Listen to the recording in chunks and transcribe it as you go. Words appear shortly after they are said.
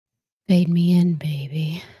Fade me in,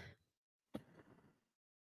 baby.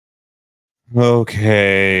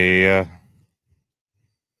 Okay.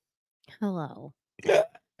 Hello. And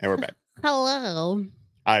we're back. Hello.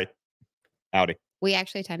 Hi. Howdy. We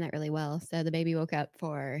actually timed that really well. So the baby woke up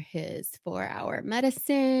for his 4-hour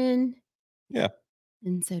medicine. Yeah.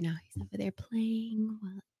 And so now he's over there playing.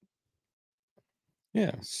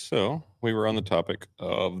 Yeah. So we were on the topic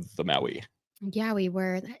of the Maui. Yeah, we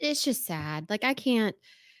were. It's just sad. Like, I can't.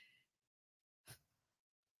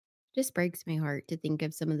 Just breaks my heart to think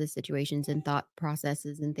of some of the situations and thought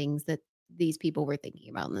processes and things that these people were thinking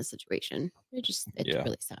about in this situation. It's Yeah.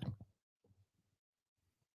 really sad.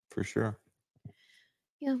 For sure.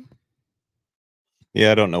 Yeah.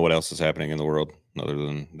 Yeah, I don't know what else is happening in the world other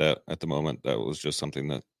than that at the moment. That was just something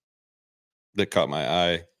that caught my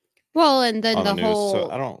eye Well, and then on the the news. whole.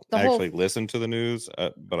 So I don't the actually whole. listen to the news,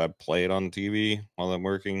 but I play it on TV while I'm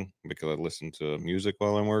working because I listen to music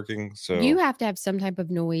while I'm working. So You have to have some type of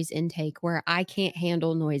noise intake where I can't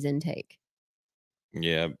handle noise intake.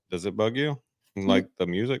 yeah, does it bug you? Like the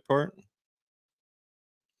music part?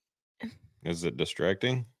 Is it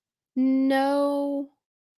distracting? No,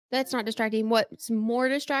 that's not distracting. What's more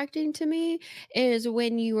distracting to me is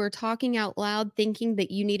when you are talking out loud thinking that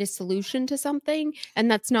you need a solution to something, and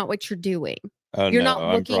that's not what you're doing. Oh You're no, not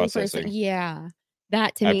I'm looking for processing. yeah.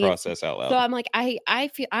 That to I me, process out so loud. I'm like, I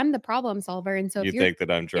feel I'm the problem solver. And so You think that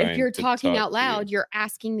I'm if trying you're to talking talk out to you? loud, you're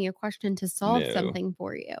asking me a question to solve No, something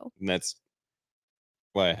for you. and that's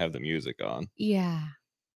why I have the music on Yeah.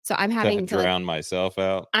 So I'm to having to drown myself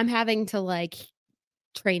out.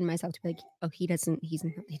 train myself to be like, oh, he doesn't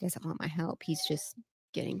want my help. He's just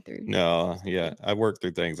getting through. No, yeah, I work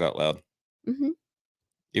through things out loud, Mm-hmm.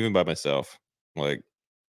 even by myself. Like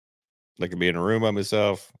I could be in a room by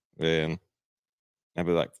myself, and I'd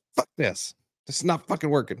be like, "Fuck this! This is not fucking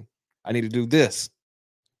working. I need to do this,"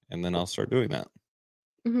 and then I'll start doing that.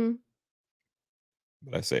 Mm-hmm.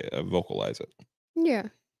 But I vocalize it. Yeah.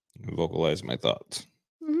 I vocalize my thoughts,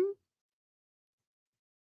 Mm-hmm.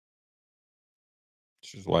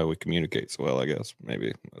 which is why we communicate so well. I guess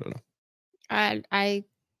maybe I don't know.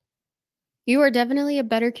 You are definitely a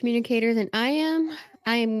better communicator than I am.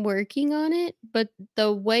 I am working on it, but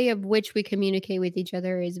the way of which we communicate with each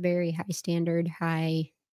other is very high standard,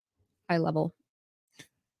 high level.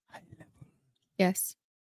 Yes.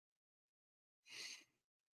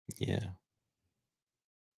 Yeah.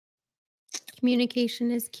 Communication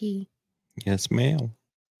is key. Yes, ma'am.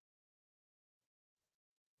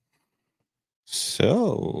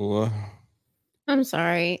 So I'm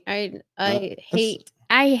sorry. I that's- hate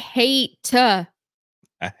I hate to.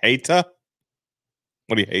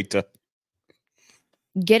 What do you hate to?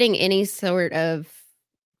 getting any sort of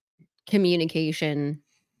communication.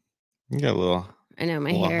 You got a little, I know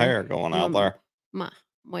my little hair. hair going out there.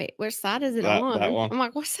 Wait, which side is it That on? one. I'm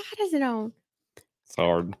like, what side is it on? It's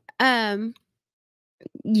hard.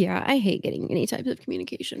 Yeah, I hate getting any type of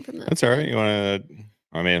communication from that. That's all right. You want to?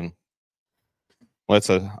 I mean, let's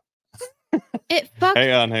hang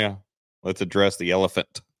on. Let's address the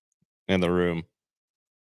elephant in the room.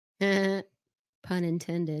 Pun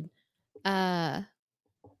intended. Well,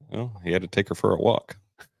 he had to take her for a walk.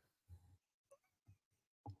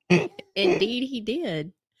 Indeed, he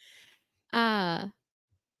did. I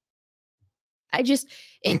just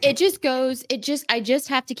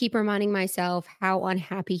have to keep reminding myself how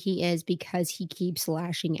unhappy he is because he keeps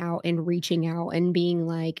lashing out and reaching out and being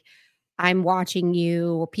like, I'm watching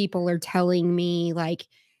you. People are telling me, like,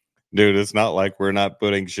 dude, it's not like we're not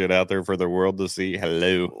putting shit out there for the world to see.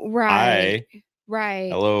 Hello. right. Hi.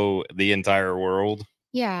 Right. Hello, the entire world.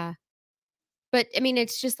 Yeah. But I mean,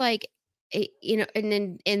 it's just like, and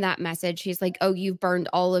then in that message, he's like, oh, you've burned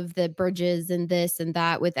all of the bridges and this and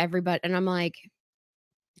that with everybody. And I'm like,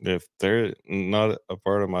 if they're not a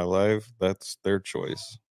part of my life, that's their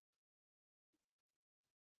choice.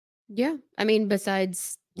 Yeah. I mean,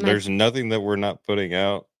 besides, there's nothing that we're not putting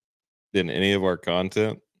out in any of our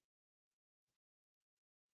content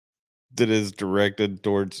that is directed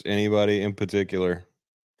towards anybody in particular.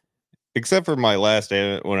 Except for my last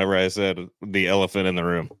whenever I said the elephant in the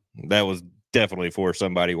room. That was definitely for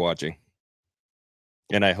somebody watching.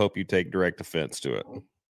 And I hope you take direct offense to it.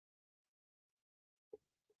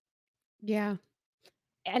 Yeah.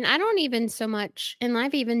 And I don't even so much, and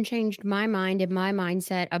I've even changed my mind and my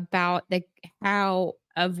mindset about the how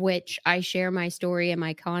of which I share my story and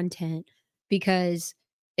my content, because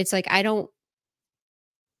it's like,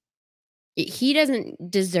 he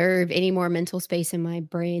doesn't deserve any more mental space in my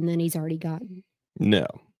brain than he's already gotten. No.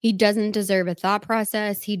 He doesn't deserve a thought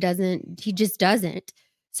process. He just doesn't.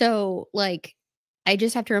 So, like, I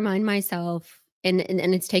just have to remind myself and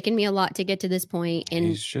it's taken me a lot to get to this point. And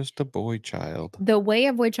He's just a boy child. the way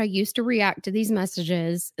of which I used to react to these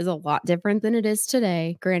messages is a lot different than it is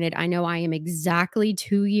today. Granted, I know I am exactly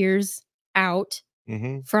 2 years out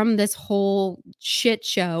from this whole shit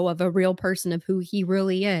show of a real person of who he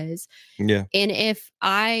really is. Yeah. And if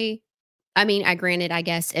I granted, I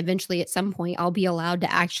guess eventually at some point I'll be allowed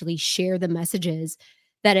to actually share the messages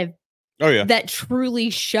that have that truly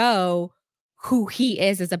show who he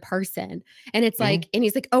is as a person. And it's like, and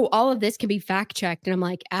he's like, oh, all of this can be fact checked. And I'm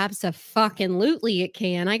like, abso-fucking-lutely it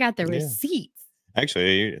can. I got the receipts.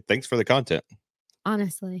 Actually, thanks for the content.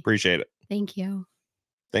 Honestly. Appreciate it. Thank you.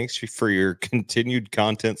 Thanks for your continued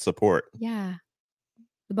content support. Yeah.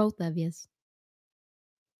 The both of yous.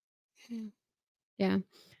 Yeah.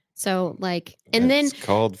 So like, and then it's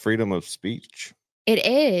called freedom of speech. It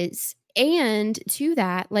is. And to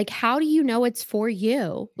that, like, how do you know it's for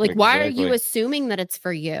you? Like, why are you assuming that it's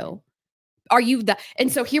for you? Are you the?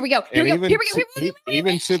 And so here we go. Here we go.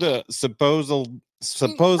 Even to the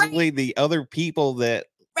supposedly the other people that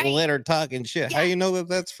let her talking shit. Yeah. How you know that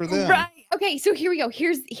that's for them? Right. Okay. So here we go.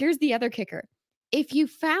 Here's the other kicker. If you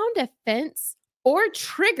found offense or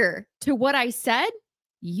trigger to what I said,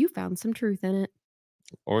 you found some truth in it.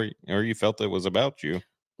 Or you felt it was about you.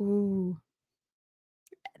 Ooh.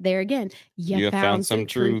 There again, you found some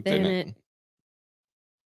truth in it.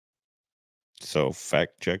 So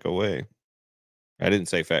fact check away. I didn't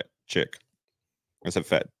say fact check. I said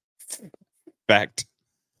fact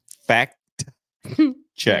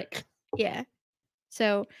check. Yeah.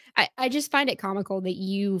 So I just find it comical that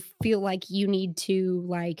you feel like you need to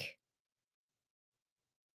like.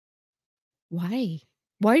 Why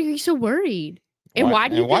are you so worried? And why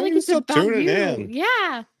do you feel like it's about you? In?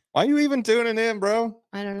 Yeah. Why are you even tuning in, bro?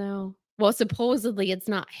 I don't know. Well, supposedly it's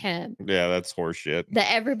not him. Yeah, that's horseshit.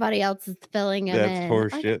 That everybody else is filling him in. That's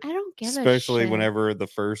horseshit. Like, I don't give a shit. Especially whenever the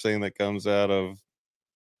first thing that comes out of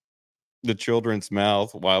the children's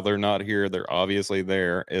mouth while they're not here, they're obviously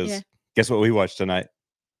there, is guess what we watched tonight?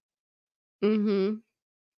 Yeah.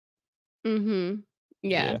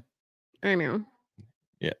 I know.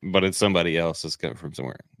 Yeah, but it's somebody else that's coming from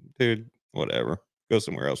somewhere. Dude, whatever. Go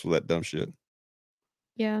somewhere else with that dumb shit.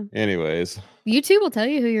 Yeah. Anyways. YouTube will tell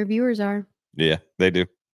you who your viewers are. Yeah, they do. In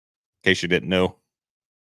case you didn't know.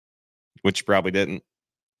 Which you probably didn't.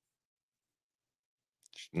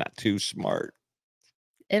 Not too smart.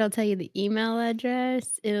 It'll tell you the email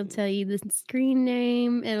address. It'll tell you the screen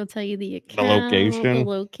name. It'll tell you the account. The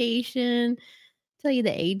location. Tell you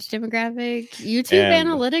the age demographic. YouTube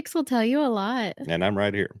analytics will tell you a lot. And I'm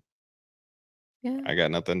right here. Yeah. I got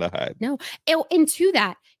nothing to hide. No. And to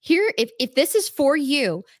that, here, if this is for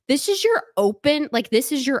you, this is your open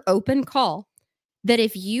call. That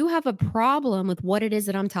if you have a problem with what it is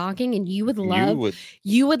that I'm talking and you would let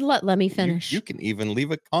me finish. You can even leave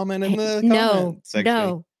a comment in the comment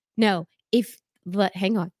section. No.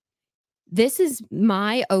 Hang on. This is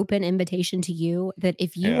my open invitation to you that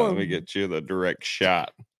if you let me get you the direct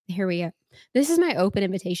shot. Here we go. This is my open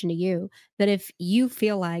invitation to you that if you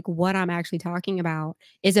feel like what I'm actually talking about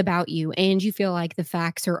is about you and you feel like the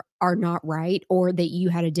facts are not right or that you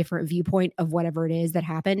had a different viewpoint of whatever it is that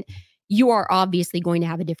happened, you are obviously going to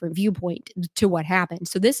have a different viewpoint to what happened.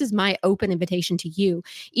 So this is my open invitation to you.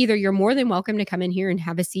 Either you're more than welcome to come in here and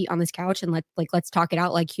have a seat on this couch and let's talk it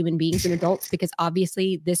out like human beings and adults, because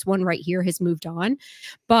obviously this one right here has moved on.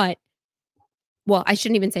 But well, I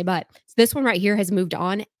shouldn't even say but. This one right here has moved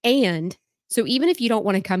on. And so even if you don't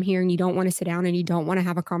want to come here and you don't want to sit down and you don't want to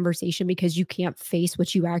have a conversation because you can't face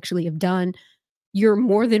what you actually have done, you're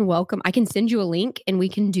more than welcome. I can send you a link and we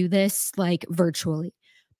can do this like virtually.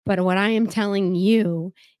 But what I am telling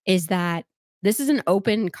you is that this is an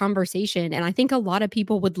open conversation. And I think a lot of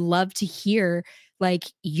people would love to hear like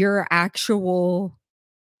your actual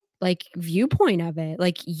like viewpoint of it.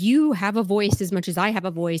 Like you have a voice as much as I have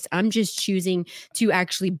a voice. I'm just choosing to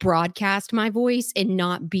actually broadcast my voice and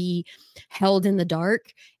not be held in the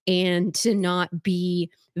dark and to not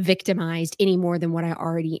be victimized any more than what I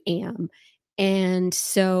already am. And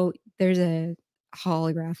so there's a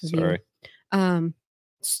holograph of you.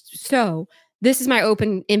 So this is my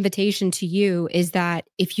open invitation to you is that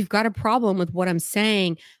if you've got a problem with what I'm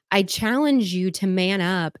saying, I challenge you to man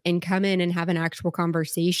up and come in and have an actual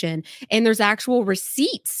conversation. And there's actual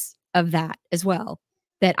receipts of that as well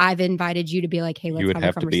that I've invited you to be like, hey, let's have a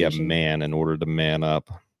conversation. You would have to be a man in order to man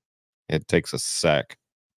up. It takes a sack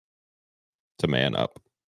to man up.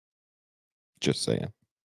 Just saying.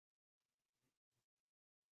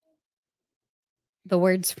 The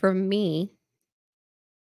words from me.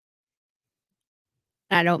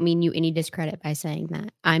 I don't mean you any discredit by saying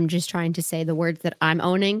that. I'm just trying to say the words that I'm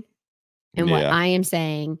owning And what Yeah. I am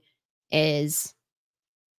saying is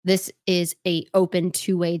this is a open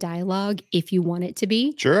two-way dialogue if you want it to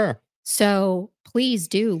be. Sure. So please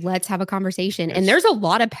do. Let's have a conversation. And It's- there's a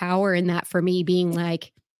lot of power in that for me being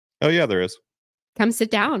like, Oh, yeah, there is. come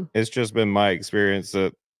sit down. It's just been my experience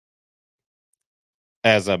that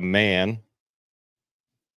as a man,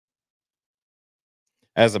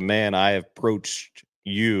 I have approached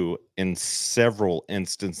you in several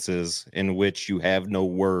instances in which you have no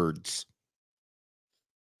words.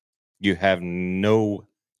 You can't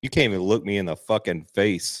even look me in the fucking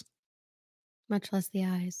face. Much less the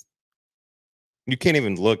eyes. You can't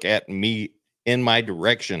even look at me in my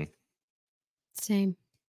direction. Same.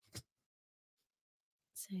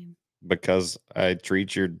 Same. Because I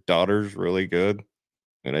treat your daughters really good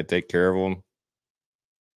and I take care of them.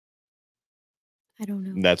 I don't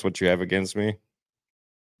know. That's what you have against me?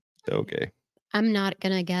 Okay. I'm not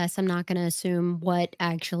going to guess. I'm not going to assume what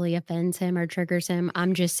actually offends him or triggers him.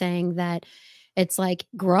 I'm just saying that it's like,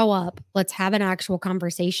 grow up. Let's have an actual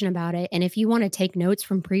conversation about it. And if you want to take notes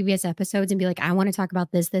from previous episodes and be like, I want to talk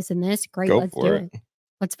about this, this, and this, great. Go Let's for do it. it.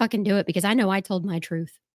 Let's fucking do it because I know I told my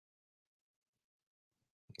truth.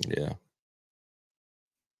 Yeah.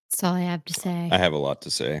 That's all I have to say. I have a lot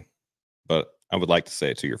to say, but I would like to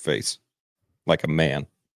say it to your face like a man.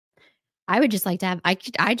 I would just like to have,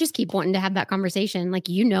 I just keep wanting to have that conversation. Like,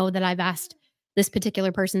 you know, that I've asked this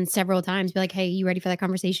particular person several times, be like, hey, you ready for that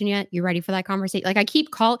conversation yet? You ready for that conversation? Like, I keep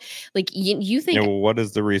like, you think what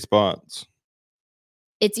is the response?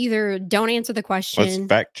 it's either don't answer the question. Let's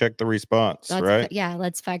fact check the response, right? Yeah,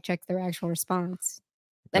 let's fact check the actual response.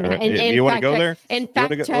 And you want to go there? And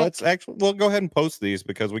fact check. We'll go ahead and post these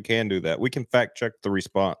because we can do that. We can fact check the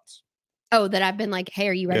response. Oh, that I've been like, hey,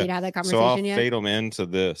 are you ready to have that conversation so I'll yet? fade them into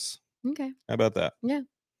this. Okay. How about that? Yeah.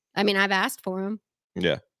 I mean, I've asked for them.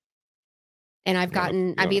 Yeah. And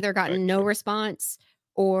I've either gotten no response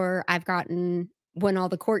or I've gotten when all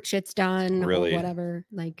the court shit's done or whatever.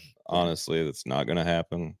 Like, honestly, that's not going to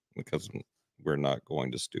happen because we're not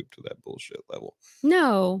going to stoop to that bullshit level.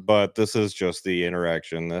 No. But this is just the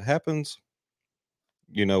interaction that happens.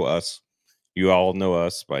 You know us. You all know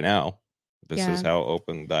us by now. This is how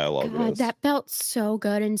open dialogue is. That felt so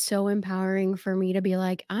good and so empowering for me to be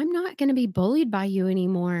like, I'm not going to be bullied by you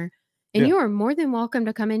anymore. And you are more than welcome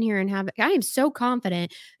to come in here and have it. I am so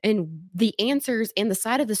confident in the answers and the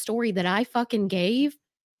side of the story that I fucking gave.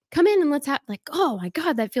 Come in and let's have like, oh my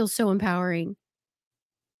God, that feels so empowering.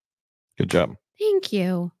 Good job. Thank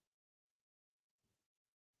you.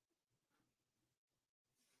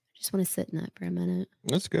 I just want to sit in that for a minute.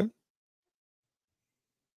 That's good.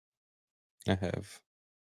 I have.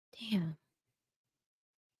 Damn.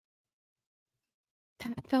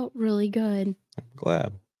 That felt really good. I'm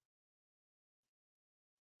glad.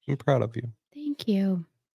 I'm proud of you. Thank you.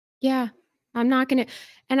 Yeah. I'm not going to.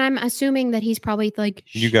 And I'm assuming that he's probably like.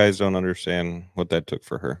 You guys don't understand what that took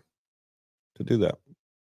for her to do that.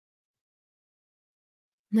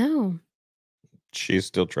 No. She's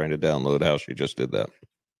still trying to download how she just did that.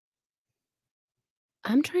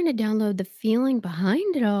 I'm trying to download the feeling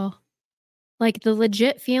behind it all. Like the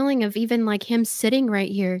legit feeling of even like him sitting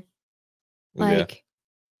right here. Like,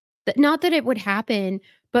 not that it would happen,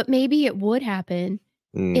 but maybe it would happen.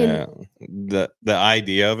 No, the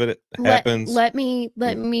idea of it happens. Let me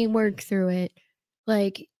work through it.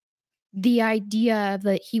 Like the idea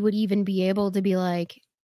that he would even be able to be like,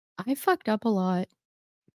 I fucked up a lot.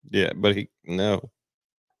 Yeah, but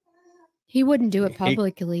he wouldn't do it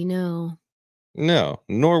publicly. No,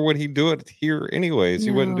 nor would he do it here anyways.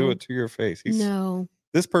 He wouldn't do it to your face.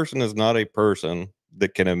 This person is not a person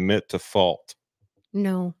that can admit to fault.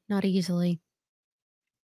 No, not easily.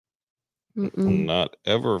 Not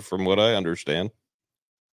ever, from what I understand.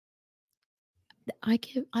 I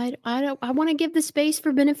want to give the space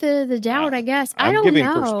for benefit of the doubt, I guess. I'm giving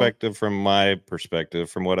perspective from my perspective,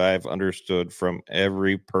 from what I've understood from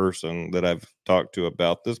every person that I've talked to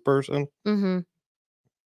about this person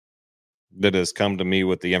that has come to me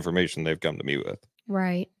with the information they've come to me with.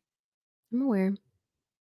 Right. I'm aware.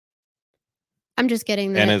 I'm just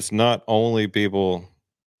getting that. And it's not only people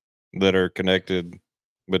that are connected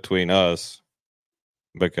between us,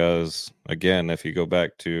 because again, if you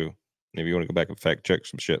want to go back and fact check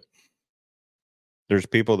some shit, there's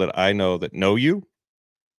people that I know that know you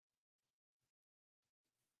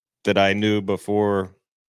that I knew before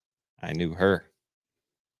I knew her.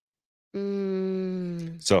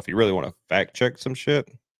 So if you really want to fact check some shit,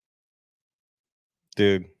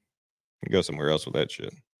 dude, you go somewhere else with that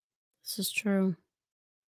shit. This is true.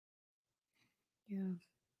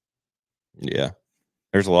 Yeah.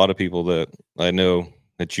 There's a lot of people that I know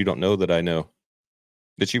that you don't know that I know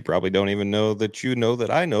that you probably don't even know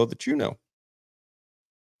that I know that you know.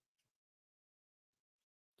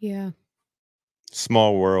 Yeah.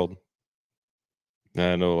 Small world.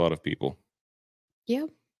 I know a lot of people. Yeah.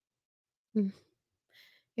 Mm,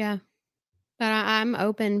 yeah. But I'm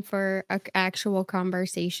open for a actual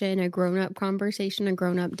conversation, a grown-up conversation, a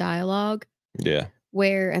grown-up dialogue Yeah.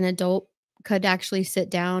 where an adult could actually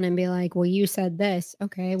sit down and be like, "Well, you said this."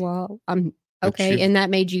 "Okay, well, But okay, you've and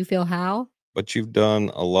that made you feel how?" but you've done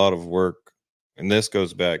a lot of work, and this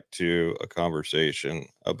goes back to a conversation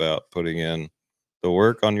about putting in the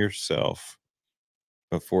work on yourself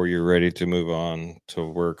before you're ready to move on to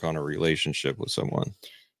work on a relationship with someone.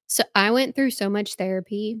 So, I went through so much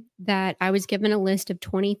therapy that I was given a list of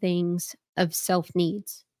 20 things of self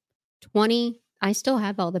needs. 20, I still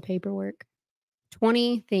have all the paperwork.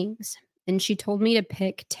 20 things, and she told me to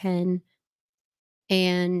pick 10,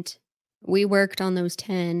 and we worked on those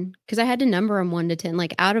 10 because I had to number them 1 to 10.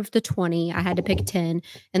 Like, out of the 20, I had to pick 10,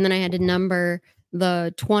 and then I had to number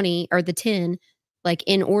the 20 or the 10, like,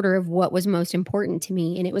 in order of what was most important to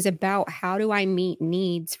me, and it was about how do I meet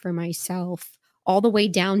needs for myself, all the way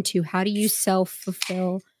down to how do you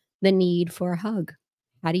self-fulfill the need for a hug?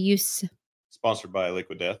 How do you s Sponsored by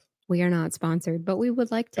Liquid Death. We are not sponsored, but we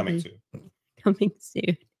would like to Coming be. soon. Coming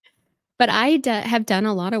soon. But have done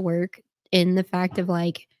a lot of work in the fact of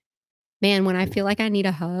like, man, when I feel like I need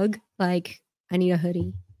a hug, like I need a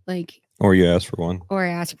hoodie, like, Or you ask for one. or I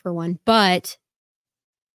ask for one. But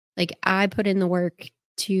like I put in the work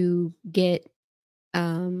to get,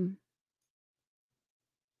 um,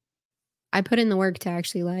 I put in the work to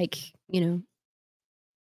actually like,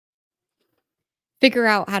 figure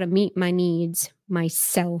out how to meet my needs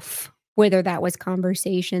myself, whether that was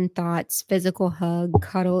conversation, thoughts, physical hug,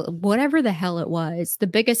 cuddle, whatever the hell it was. The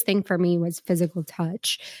biggest thing for me was physical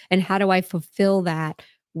touch. And how do I fulfill that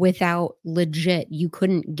without legit? You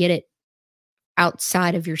couldn't get it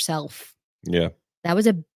outside of yourself. Yeah. That was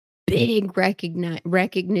a big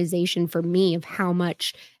recognition for me of how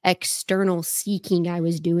much external seeking I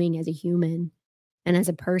was doing as a human and as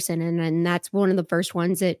a person. And that's one of the first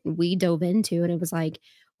ones that we dove into. And it was like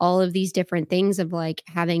all of these different things of like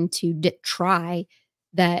having to try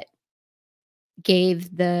that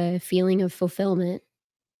gave the feeling of fulfillment.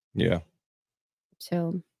 Yeah.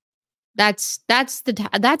 So that's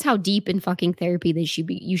how deep in fucking therapy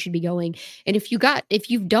you should be going. And if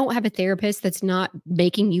you don't have a therapist that's not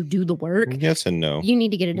making you do the work, Yes and no. you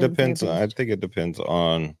need to get another Depends. I therapist. think it depends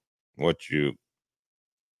on what you've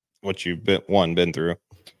been through.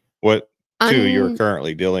 What two you're I'm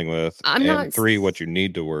currently dealing with, I'm not and three what s- you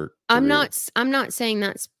need to work through. I'm not saying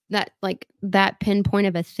that like that pinpoint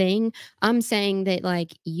of a thing. I'm saying that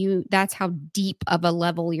like that's how deep of a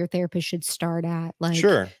level your therapist should start at. Like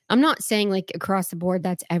Sure. I'm not saying like across the board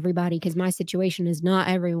that's everybody because my situation is not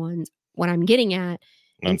everyone's. What I'm getting at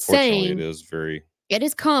and Unfortunately, it saying is very it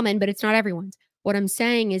is common, but it's not everyone's. What I'm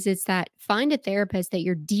saying is it's that find a therapist that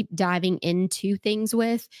you're deep diving into things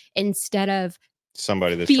with instead of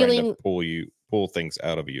somebody that's trying to feeling pull things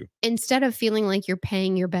out of you. like you're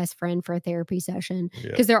paying your best friend for a therapy session. Yeah.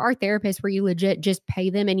 Because there are therapists where you legit just pay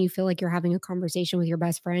them and you feel like you're having a conversation with your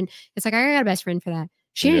best friend. It's like, I got a best friend for that.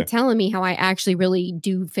 She Yeah. ain't telling me how I actually really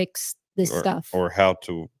do fix this stuff. Or how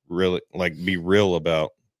to really like be real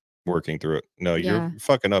about working through it. No, you're Yeah.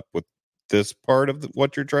 fucking up with this part of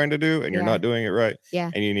what you're trying to do, and you're Yeah. not doing it right.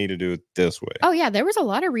 Yeah. And you need to do it this way. Oh, yeah. There was a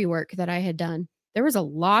lot of rework that I had done. There was a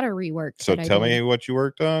lot of rework So that I tell did. me what you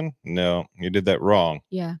worked on. No, you did that wrong.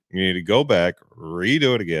 Yeah. You need to go back,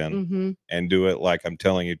 redo it again, Mm-hmm. and do it like I'm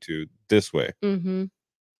telling you to this way. Mm-hmm.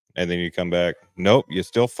 And then you come back. Nope, you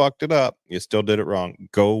still fucked it up. You still did it wrong.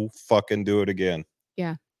 Go fucking do it again.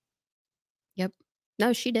 Yeah. Yep.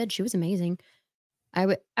 No, she did. She was amazing.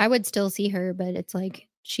 I would still see her, but it's like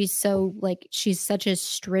she's such a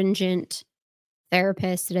stringent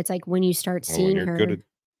therapist that it's like when you start Well, when seeing you're good her,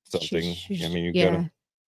 at something, I mean, you yeah, gotta.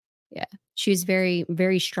 yeah. She's very,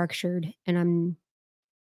 very structured, and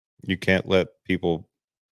You can't let people.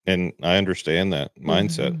 And I understand that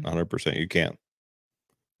mindset Mhm. 100%. You can't.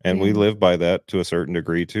 And we Yeah. live by that to a certain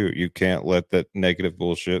degree too. You can't let that negative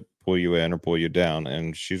bullshit pull you in or pull you down.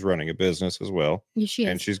 And she's running a business as well. Yeah, she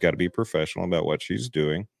And is. she's got to be professional about what she's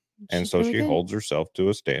doing. And She's so really she good. holds herself to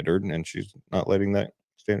a standard and she's not letting that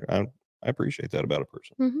standard. I appreciate that about a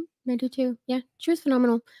person. I do too. Yeah, she was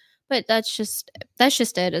phenomenal. But that's just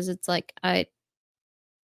it. Is it's like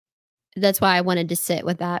that's why I wanted to sit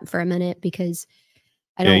with that for a minute because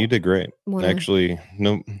I Yeah, don't you did great. want to. Actually,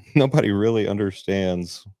 nobody really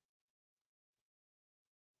understands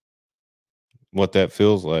what that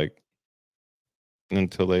feels like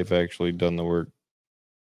until they've actually done the work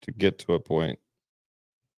to get to a point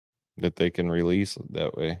that they can release it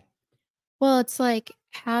that way. Well, it's like,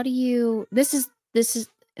 how do you? This is,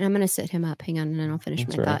 and I'm gonna set him up. Hang on, and then I'll finish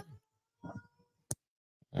That's my right.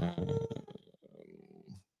 thought.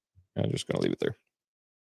 I'm just gonna leave it there.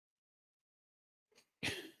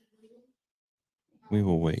 We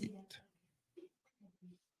will wait.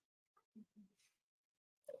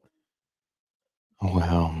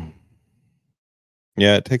 Wow.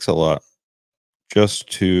 Yeah, it takes a lot just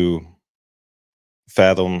to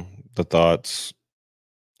fathom the thoughts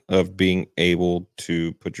of being able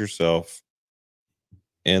to put yourself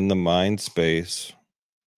in the mind space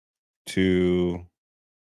to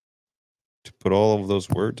put all of those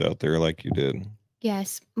words out there like you did.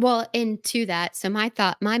 Yes. Well, and to that, so my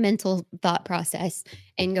mental thought process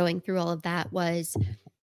in going through all of that was,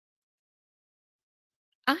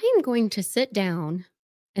 I am going to sit down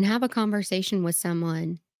and have a conversation with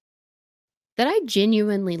someone that I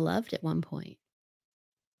genuinely loved at one point.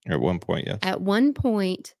 At one point, yes. At one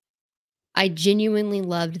point, I genuinely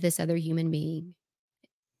loved this other human being.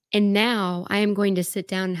 And now I am going to sit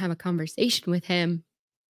down and have a conversation with him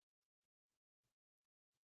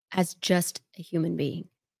as just a human being.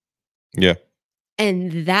 Yeah.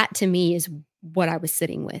 And that to me is what I was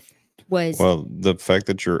sitting with. Well, the fact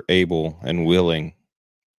that you're able and willing,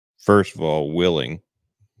 first of all, willing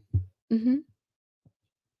Mm-hmm.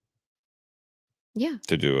 Yeah.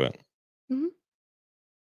 to do it. Mm-hmm.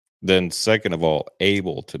 Then second of all,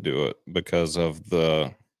 able to do it because of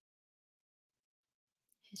the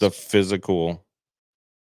physical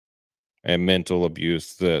and mental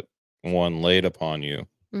abuse that one laid upon you.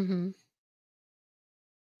 Mm-hmm.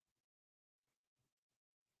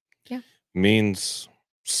 Yeah. Means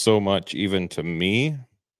so much even to me.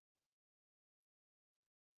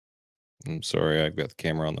 I'm sorry, I've got the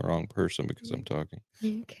camera on the wrong person because I'm talking.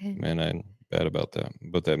 Okay. Man, I'm bad about that.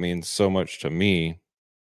 But that means so much to me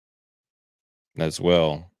as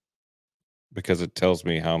well because it tells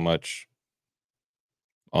me how much,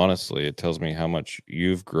 honestly, it tells me how much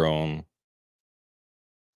you've grown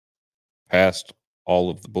past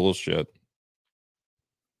all of the bullshit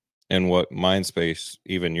and what mind space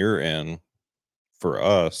even you're in for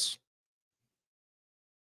us.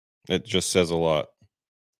 It just says a lot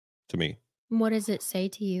to me. What does it say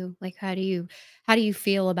to you? Like, how do you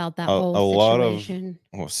feel about that A whole lot of, situation?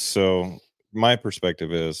 so my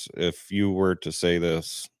perspective is if you were to say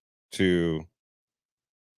this to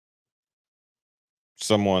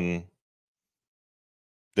someone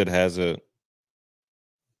that has it,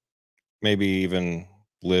 maybe even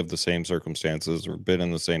lived the same circumstances or been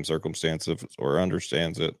in the same circumstances or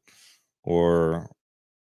understands it, or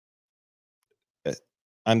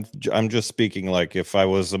I'm just speaking like if I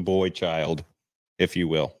was a boy child, if you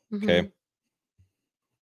will. Okay. Mm-hmm.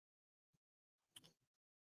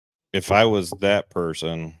 If I was that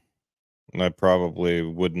person, I probably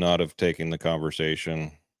would not have taken the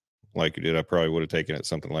conversation like you did. I probably would have taken it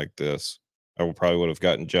something like this. Probably would have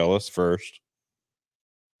gotten jealous first.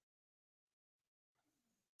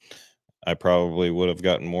 I probably would have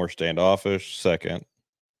gotten more standoffish second.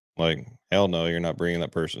 Like, hell no, you're not bringing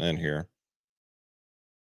that person in here.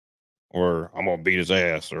 Or I'm going to beat his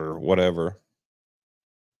ass or whatever.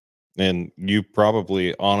 And you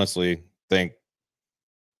probably honestly think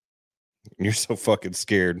you're so fucking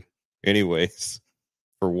scared anyways.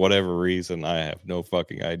 For whatever reason, I have no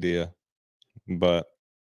fucking idea. But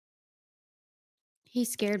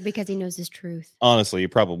He's scared because he knows his truth. honestly, you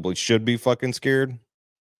probably should be fucking scared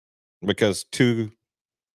because two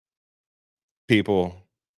people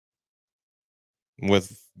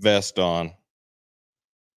with vest on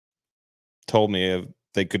told me if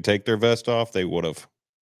they could take their vest off, they would have.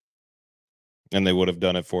 And they would have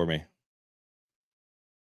done it for me.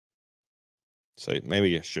 So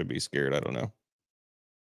maybe you should be scared. I don't know.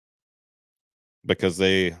 Because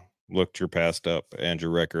they looked your past up and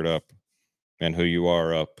your record up and who you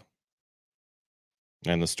are up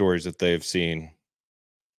and the stories that they've seen.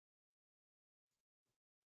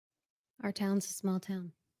 Our town's a small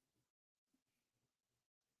town.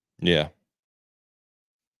 Yeah.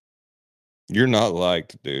 You're not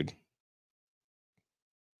liked, dude.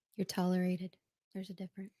 You're tolerated. There's a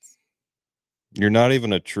difference. You're not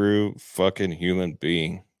even a true fucking human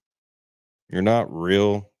being. You're not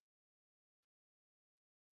real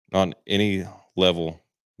on any level.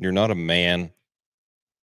 You're not a man.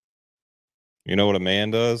 You know what a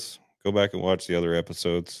man does? Go back and watch the other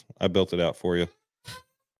episodes. I built it out for you.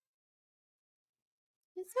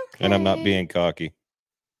 It's okay. And I'm not being cocky.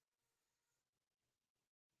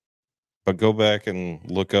 But go back and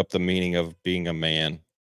look up the meaning of being a man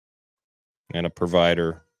and a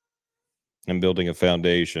provider and building a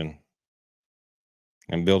foundation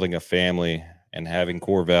and building a family and having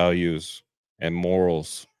core values and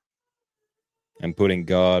morals and putting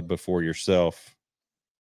God before yourself.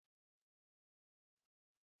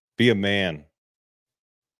 Be a man.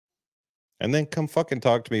 And then come fucking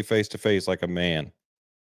talk to me face to face like a man.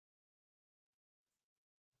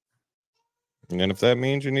 And if that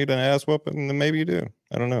means you need an ass whooping, then maybe you do.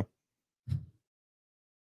 I don't know.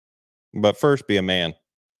 But first, be a man.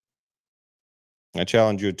 I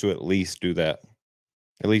challenge you to at least do that.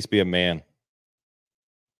 At least be a man.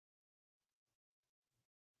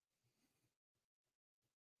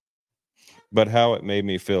 But how it made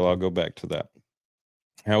me feel, I'll go back to that.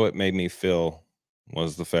 How it made me feel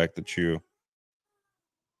was the fact that you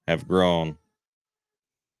have grown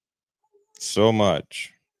so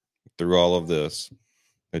much through all of this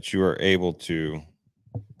that you are able to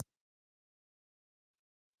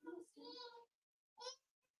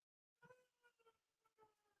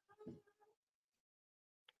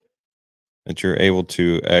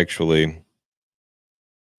actually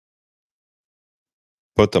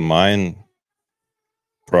put the mind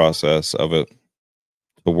process of it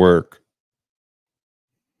to work.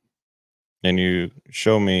 And you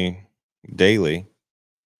show me daily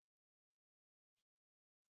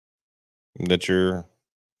that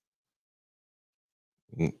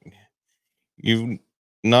you've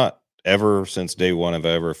not ever since day one have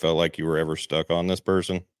ever felt like you were ever stuck on this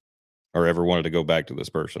person or ever wanted to go back to this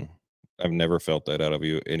person. I've never felt that out of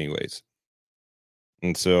you anyways.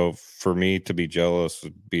 And so for me to be jealous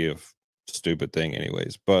would be a stupid thing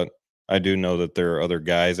anyways. But I do know that there are other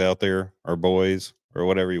guys out there or boys or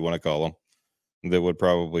whatever you want to call them that would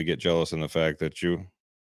probably get jealous in the fact that you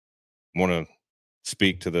want to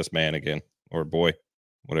speak to this man again or boy,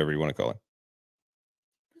 whatever you want to call him.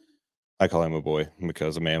 I call him a boy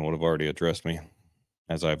because a man would have already addressed me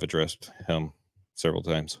as I've addressed him several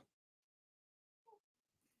times.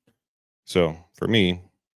 So for me,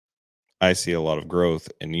 I see a lot of growth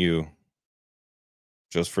in you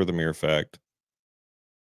just for the mere fact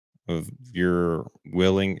of you're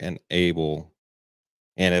willing and able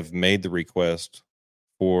and have made the request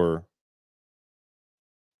for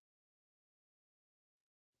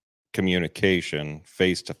communication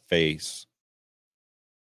face to face.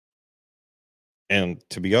 And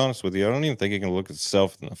to be honest with you, I don't even think you can look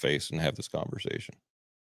itself in the face and have this conversation.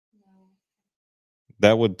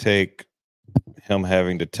 That would take him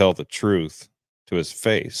having to tell the truth to his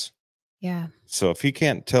face. Yeah. So if he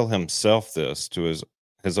can't tell himself this to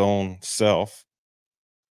his own self,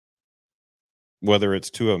 whether it's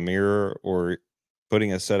to a mirror or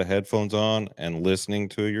putting a set of headphones on and listening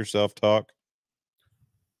to yourself talk,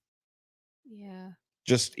 Yeah.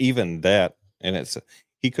 just even that, and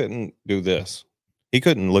he couldn't do this. He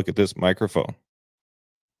couldn't look at this microphone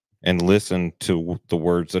and listen to the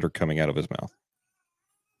words that are coming out of his mouth.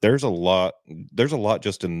 There's a lot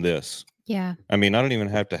just in this. Yeah. I mean, I don't even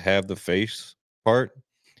have to have the face part.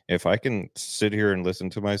 If I can sit here and listen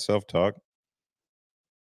to myself talk,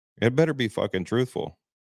 it better be fucking truthful.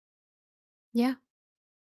 Yeah.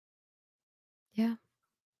 Yeah.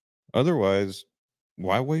 Otherwise,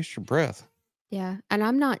 why waste your breath? Yeah. And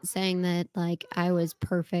I'm not saying that like I was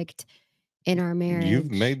perfect in our marriage.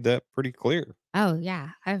 You've made that pretty clear. Oh, yeah.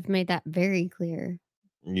 I've made that very clear.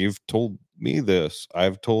 You've told me this.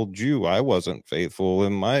 I've told you I wasn't faithful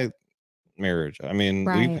in my marriage. I mean,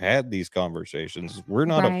 we've had these conversations. We're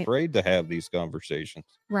not afraid to have these conversations.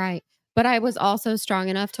 Right. But I was also strong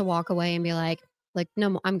enough to walk away and be like,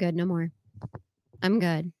 no, I'm good. No more. I'm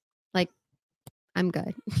good. Like, I'm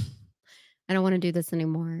good. I don't want to do this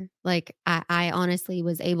anymore. Like, I honestly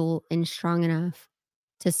was able and strong enough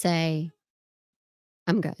to say,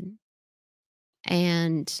 I'm good.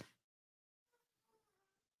 And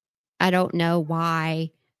I don't know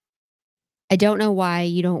why. I don't know why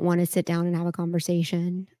you don't want to sit down and have a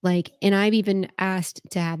conversation. Like, and I've even asked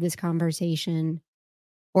to have this conversation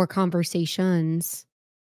or conversations.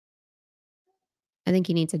 I think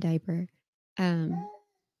he needs a diaper. I've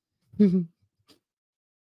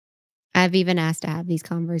even asked to have these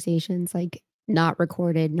conversations, like not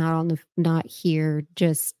recorded, not here,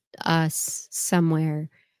 just us somewhere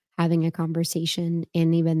having a conversation.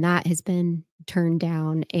 And even that has been turned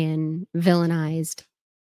down and villainized.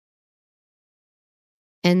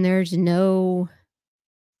 And there's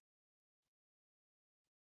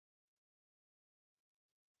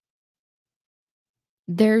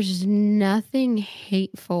nothing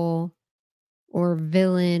hateful or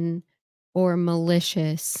villain or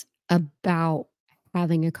malicious about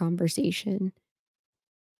having a conversation.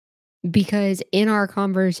 Because in our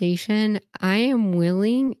conversation, I am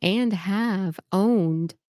willing and have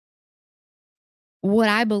owned what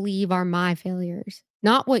I believe are my failures.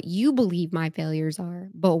 Not what you believe my failures are,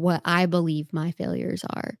 but what I believe my failures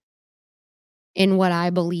are. And what I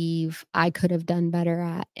believe I could have done better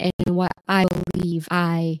at, and what I believe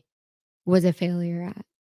I was a failure at.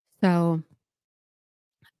 So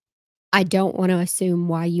I don't want to assume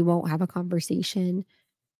why you won't have a conversation,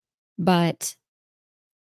 but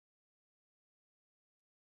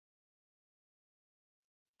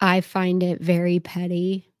I find it very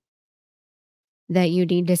petty that you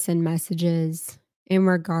need to send messages in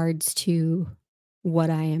regards to what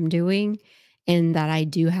I am doing and that I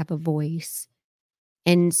do have a voice.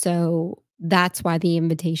 And so that's why the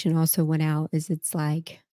invitation also went out, is it's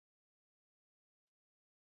like,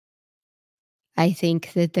 I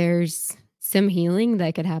think that there's some healing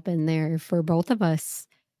that could happen there for both of us,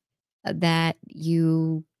 that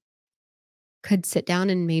you could sit down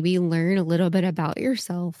and maybe learn a little bit about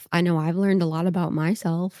yourself. I know I've learned a lot about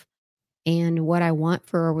myself and what I want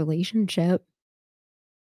for a relationship.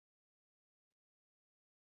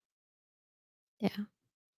 Yeah.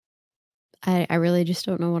 I really just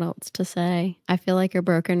don't know what else to say. I feel like a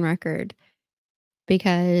broken record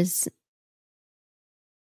because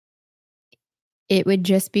it would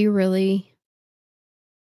just be really,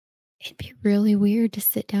 it'd be really weird to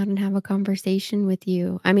sit down and have a conversation with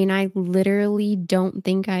you. I mean, I literally don't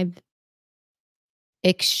think I've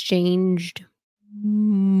exchanged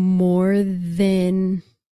more than,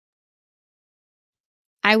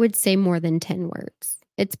 I would say more than 10 words.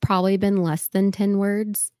 It's probably been less than 10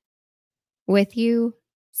 words with you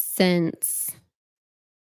since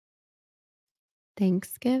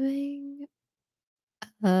Thanksgiving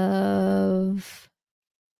of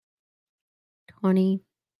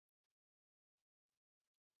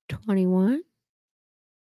 2021.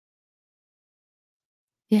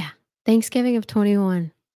 Yeah, Thanksgiving of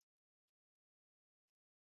 21.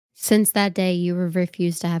 Since that day, you have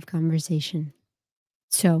refused to have conversation.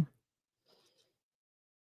 So,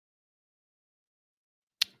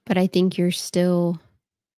 but I think you're still,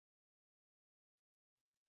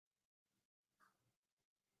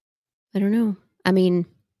 I don't know. I mean,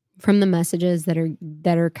 from the messages that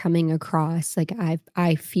are coming across, like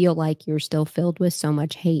I feel like you're still filled with so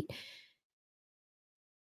much hate.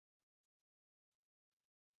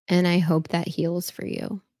 And I hope that heals for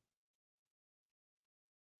you.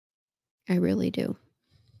 I really do.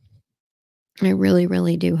 I really,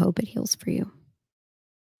 really do hope it heals for you.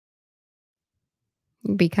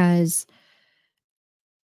 Because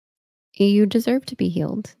you deserve to be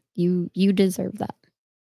healed. You deserve that.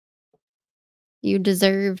 You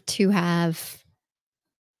deserve to have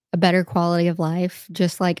a better quality of life,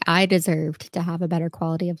 just like I deserved to have a better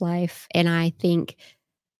quality of life. And I think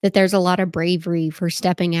that there's a lot of bravery for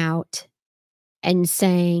stepping out and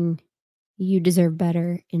saying, you deserve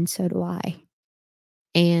better, and so do I.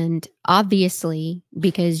 And obviously,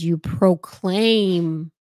 because you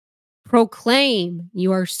proclaim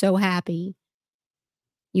you are so happy.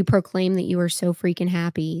 You proclaim that you are so freaking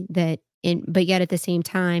happy but yet at the same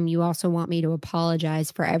time, you also want me to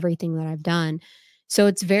apologize for everything that I've done. So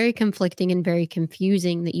it's very conflicting and very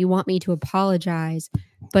confusing that you want me to apologize,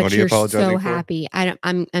 but What are you you're so apologizing for? happy.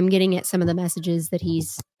 I'm getting at some of the messages that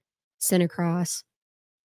he's sent across,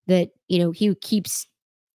 that, he keeps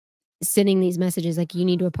sending these messages like, you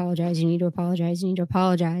need to apologize, you need to apologize, you need to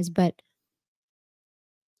apologize, but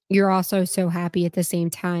you're also so happy at the same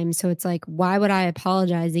time. So it's like, why would I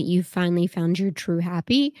apologize that you finally found your true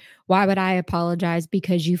happy? Why would I apologize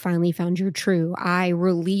because you finally found your true? I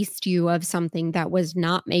released you of something that was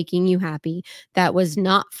not making you happy, that was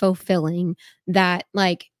not fulfilling, that,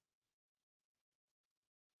 like,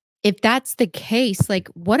 if that's the case, like,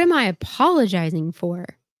 what am I apologizing for?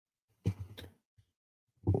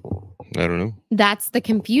 I don't know. That's the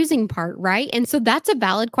confusing part, right? And so that's a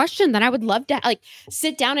valid question that I would love to, like,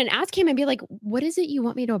 sit down and ask him and be like, what is it you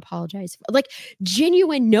want me to apologize for? Like,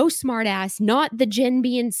 genuine, no smart ass, not the Jen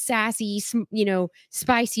being sassy,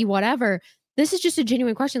 spicy, whatever. This is just a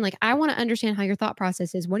genuine question. Like, I want to understand how your thought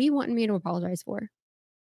process is. What are you wanting me to apologize for?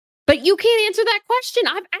 But you can't answer that question.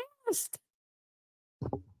 I've asked.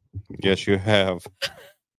 Yes, you have.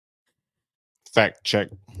 Fact check.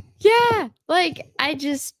 Yeah. Like,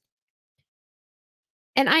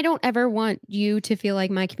 and I don't ever want you to feel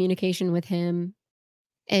like my communication with him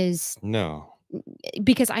is, No.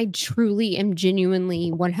 because I truly am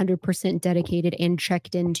genuinely 100% dedicated and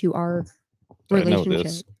checked into our relationship. I know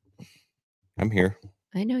this. I'm here.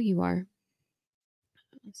 I know you are.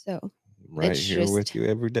 So Right here with you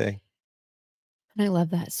every day. And I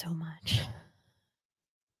love that so much.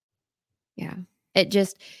 Yeah.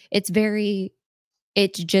 It's very,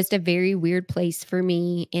 It's just a very weird place for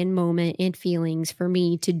me in moment and feelings for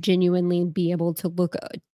me to genuinely be able to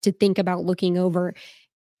to think about looking over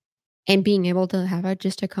and being able to have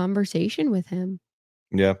just a conversation with him.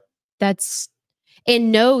 Yeah. That's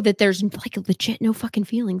and know that there's like legit no fucking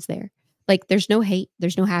feelings there. Like there's no hate,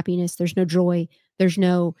 there's no happiness, there's no joy, there's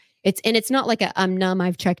no it's not like a I'm numb,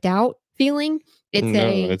 I've checked out feeling. No,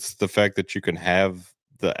 it's the fact that you can have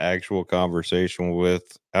the actual conversation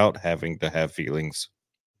without having to have feelings.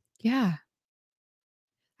 Yeah.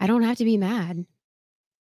 I don't have to be mad.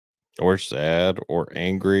 Or sad or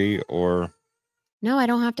angry or No, I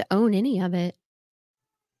don't have to own any of it.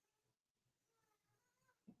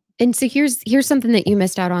 And so here's something that you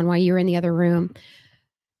missed out on while you were in the other room.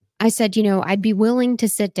 I said, I'd be willing to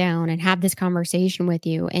sit down and have this conversation with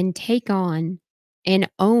you and take on and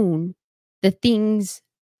own the things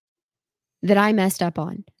that I messed up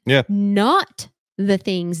on. Yeah. Not the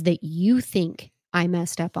things that you think I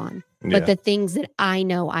messed up on, but the things that I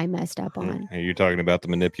know I messed up on. Are you talking about the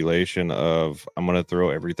manipulation of I'm going to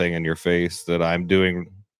throw everything in your face that I'm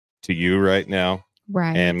doing to you right now?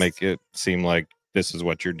 Right. And make it seem like this is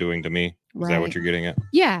what you're doing to me. Is that what you're getting at?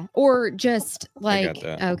 Yeah. Or just like, I got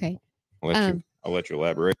that. Okay. I'll let you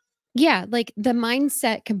elaborate. Yeah. Like the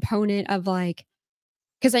mindset component of like,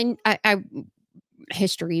 because I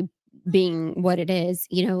history being what it is,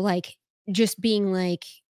 like just being like,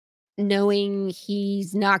 knowing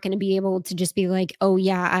he's not going to be able to just be like, oh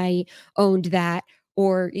yeah, I owned that.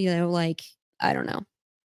 Or, like, I don't know.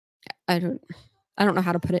 I don't know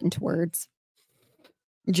how to put it into words.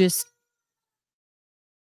 Just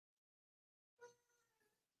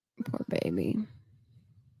poor baby.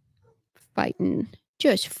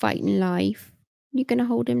 Just fighting life. You gonna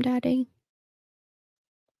hold him, Daddy?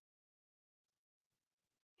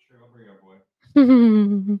 Sure, I'll bring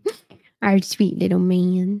up boy. Our sweet little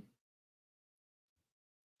man.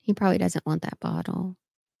 He probably doesn't want that bottle.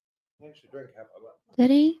 Did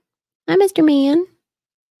he? Hi, Mr. Man.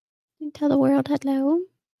 You tell the world hello.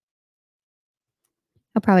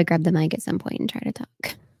 I'll probably grab the mic at some point and try to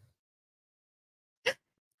talk.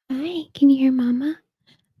 Hi, can you hear Mama?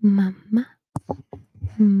 Mama.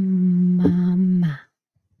 Mama.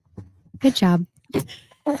 Good job.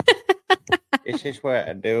 This is what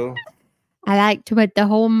I do. I like to put the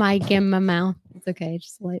whole mic in my mouth. It's okay,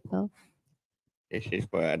 just a light bulb. This is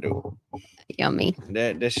what I do. Yummy.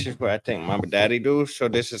 This is what I think Mama Daddy do, so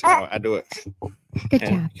this is how I do it. Good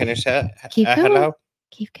job. Can you say Keep going. hello?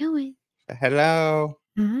 Keep going. Hello.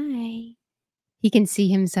 Hi. He can see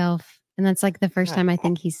himself. And that's like the first time I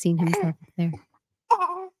think he's seen himself up there.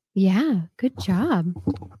 Yeah, good job.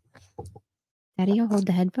 Daddy, you'll hold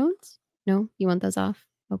the headphones? No? You want those off?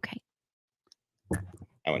 Okay.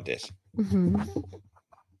 I want this. Mm-hmm.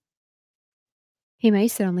 He may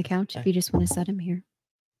sit on the couch if you just want to set him here.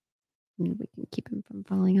 And we can keep him from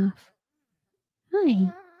falling off.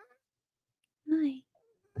 Hi. Hi.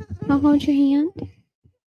 I'll hold your hand.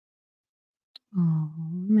 Oh,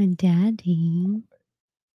 my daddy.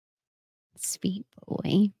 Sweet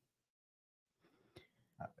boy.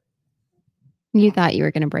 You thought you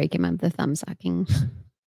were going to break him of the thumb sucking.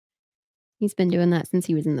 He's been doing that since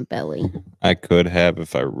he was in the belly. I could have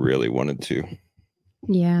if I really wanted to.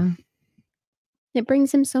 Yeah. It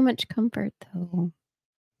brings him so much comfort, though.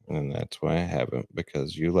 And that's why I haven't,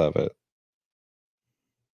 because you love it.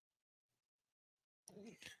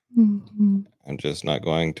 Mm-hmm. I'm just not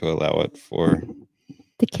going to allow it for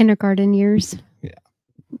the kindergarten years. Yeah.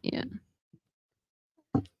 Yeah.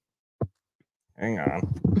 Hang on.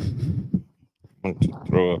 I want to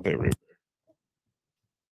throw up everywhere.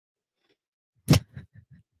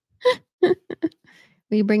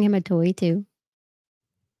 Will you bring him a toy too?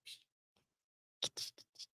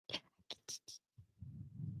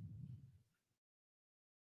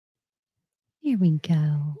 Here we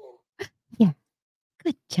go. Yeah.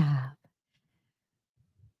 Good job.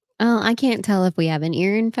 I can't tell if we have an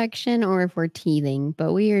ear infection or if we're teething,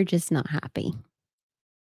 but we are just not happy.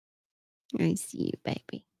 I see you,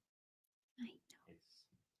 baby.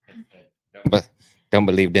 But don't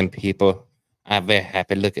believe them people. I'm very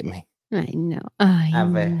happy. Look at me. I know.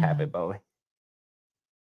 I'm very happy boy.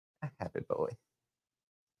 A happy boy.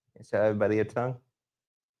 Show everybody your tongue.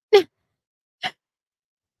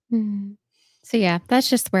 So yeah, that's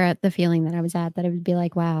just where the feeling that I was at, that it would be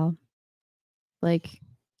like, wow, like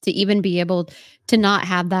to even be able to not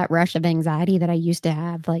have that rush of anxiety that I used to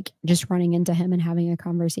have, like just running into him and having a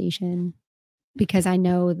conversation, because I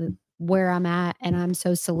know where I'm at and I'm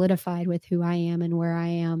so solidified with who I am and where I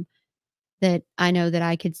am, that I know that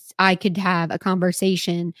I could have a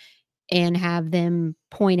conversation and have them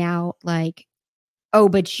point out like, oh,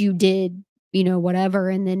 but you did whatever,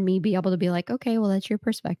 and then me be able to be like, "Okay, well, that's your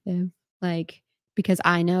perspective." Like, because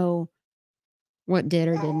I know what did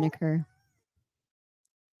or didn't occur.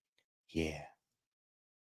 Yeah.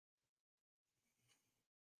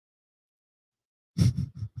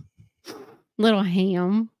 Little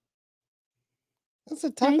ham. What's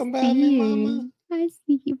it I talking about me, see mama? you. I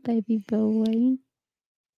see you, baby boy.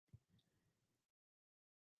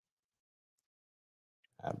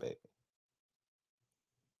 I bet.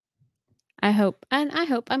 I hope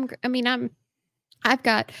I mean, I've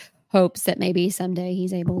got hopes that maybe someday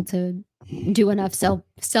he's able to do enough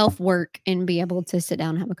self work and be able to sit down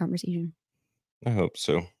and have a conversation. I hope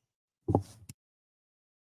so.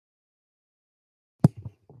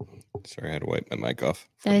 Sorry, I had to wipe my mic off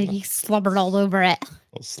from the He slobbered all over it.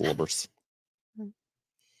 little slubbers.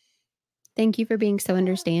 Thank you for being so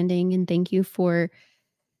understanding, and thank you for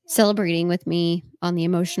celebrating with me on the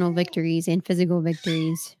emotional victories and physical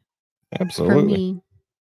victories for Absolutely. me.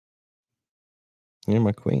 You're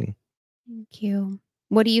my queen. Thank you.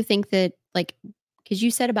 What do you think that, like, because you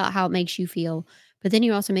said about how it makes you feel, but then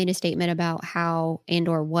you also made a statement about how and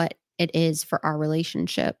or what it is for our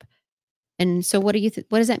relationship. And so what do you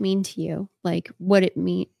what does that mean to you? Like what it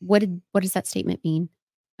mean what does that statement mean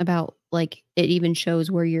about, like, it even shows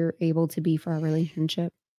where you're able to be for our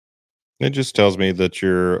relationship? It just tells me that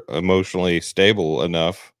you're emotionally stable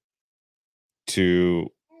enough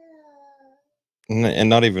to, and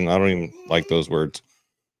not even, I don't even like those words.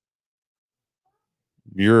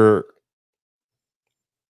 You're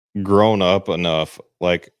grown up enough,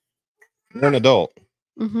 like you're an adult,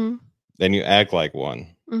 Mhm. and you act like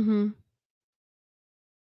one. Mhm.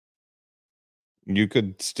 You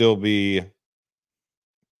could still be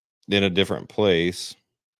in a different place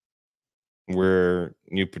where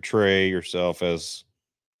you portray yourself as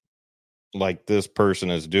like this person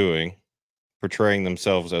is doing, portraying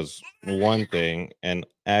themselves as one thing and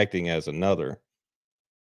acting as another.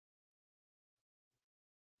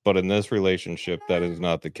 But in this relationship, that is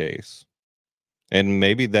not the case. And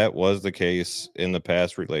maybe that was the case in the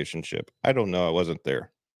past relationship. I don't know. I wasn't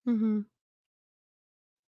there. Mhm.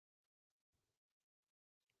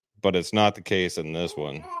 But it's not the case in this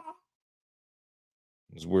one.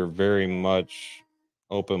 'Cause we're very much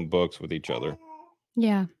open books with each other.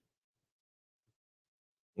 Yeah.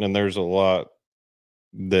 And there's a lot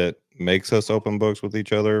that makes us open books with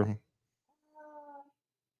each other.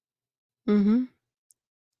 Mhm.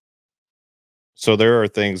 So there are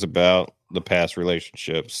things about the past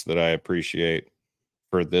relationships that I appreciate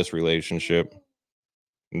for this relationship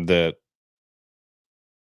that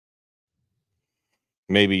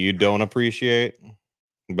maybe you don't appreciate,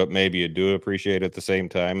 but maybe you do appreciate at the same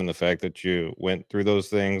time. And the fact that you went through those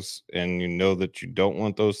things and you know that you don't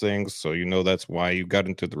want those things. So you know that's why you got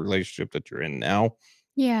into the relationship that you're in now,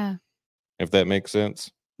 Yeah. if that makes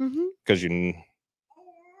sense. Mhm. Because you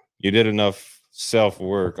did enough self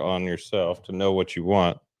work on yourself to know what you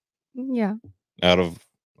want Yeah. out of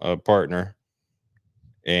a partner.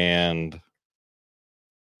 And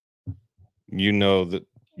you know that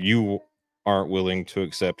you aren't willing to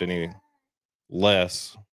accept any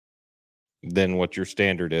less than what your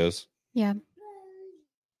standard is, Yeah.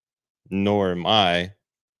 nor am I,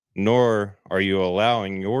 nor are you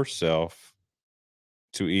allowing yourself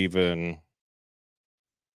to even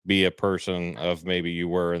be a person of maybe you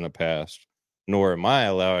were in the past, nor am I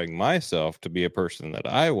allowing myself to be a person that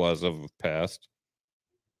I was of the past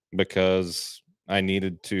because I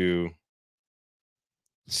needed to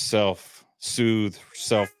self soothe,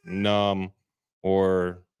 self numb,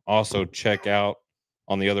 or also check out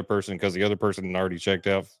on the other person because the other person already checked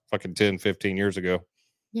out fucking 10, 15 years ago.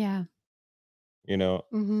 Yeah. You know,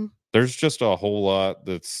 Mhm. there's just a whole lot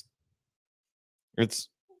it's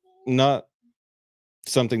not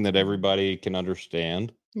something that everybody can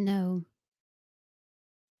understand. No.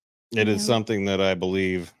 It is No. something that I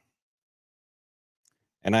believe,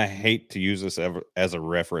 and I hate to use this ever as a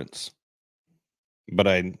reference, but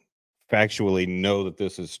I factually know that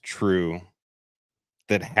this is true,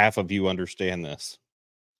 that half of you understand this.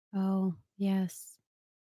 Oh, yes.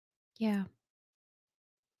 Yeah.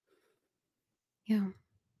 Yeah.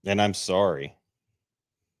 And I'm sorry.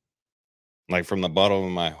 Like from the bottom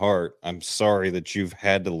of my heart, I'm sorry that you've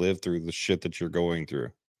had to live through the shit that you're going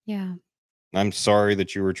through. Yeah. I'm sorry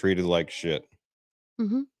that you were treated like shit,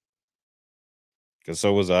 Mhm. because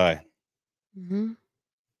so was I. Mhm.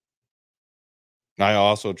 I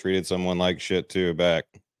also treated someone like shit too back,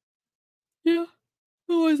 Yeah.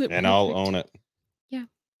 It wasn't and I'll perfect. own it. Yeah.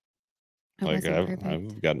 It Like wasn't I've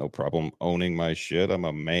perfect. got no problem owning my shit. I'm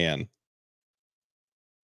a man.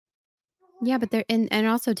 Yeah, but there and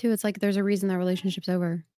also too, it's like there's a reason that relationship's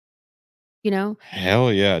over. you know?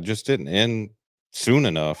 Hell yeah. It just didn't end soon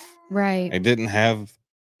enough. Right. It didn't have,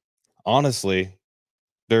 honestly,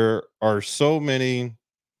 there are so many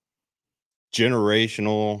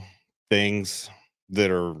generational things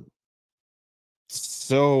that are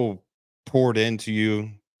so poured into you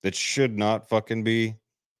that should not fucking be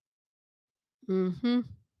Mhm.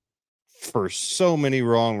 for so many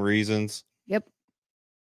wrong reasons. Yep.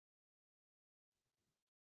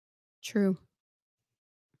 True.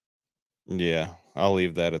 Yeah, I'll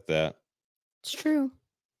leave that at that. It's true.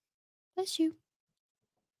 Bless you.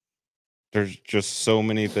 There's just so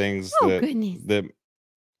many things Oh, that goodness. that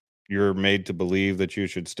you're made to believe that you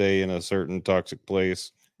should stay in a certain toxic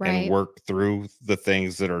place and Right. work through the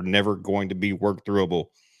things that are never going to be work throughable.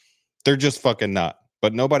 They're just fucking not.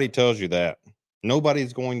 But nobody tells you that.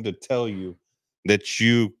 Nobody's going to tell you that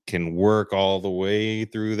you can work all the way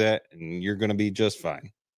through that and you're going to be just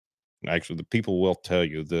fine. Actually, the people will tell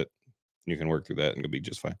you that you can work through that and you'll be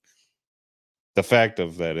just fine. The fact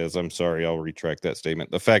of that is, I'm sorry, I'll retract that statement.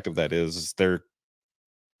 The fact of that is they're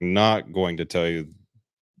not going to tell you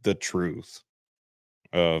the truth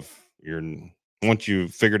of your, once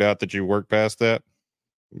you've figured out that you work past that,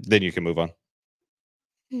 then you can move on.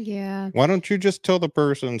 Yeah. Why don't you just tell the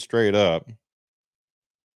person straight up,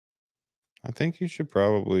 I think you should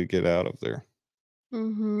probably get out of there.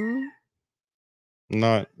 Mhm.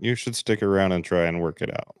 Not, you should stick around and try and work it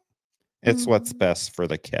out. It's what's Mhm. best for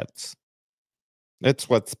the kids. It's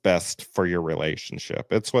what's best for your relationship.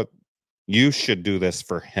 It's what you should do this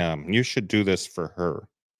for him. You should do this for her.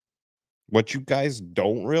 What you guys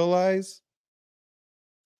don't realize,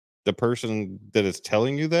 the person that is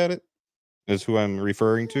telling you that it is who I'm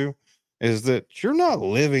referring to, is that you're not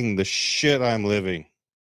living the shit I'm living.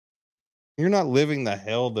 You're not living the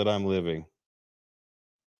hell that I'm living.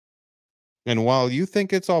 And while you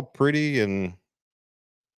think it's all pretty and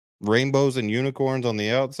rainbows and unicorns on the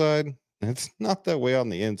outside, it's not that way on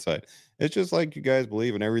the inside. It's just like you guys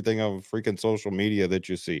believe in everything on freaking social media that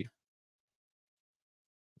you see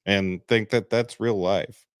and think that that's real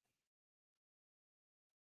life.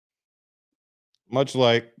 Much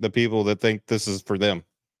like the people that think this is for them.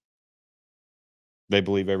 They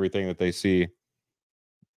believe everything that they see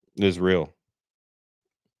is real.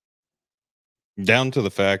 Down to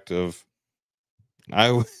the fact of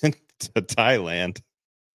I went to Thailand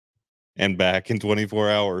and back in 24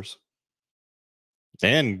 hours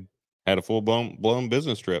and had a full blown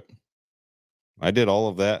business trip. I did all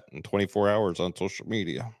of that in 24 hours on social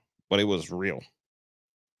media, but it was real.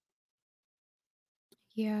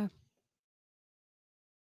 Yeah.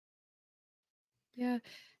 Yeah.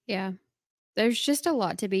 Yeah. There's just a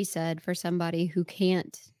lot to be said for somebody who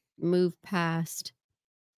can't move past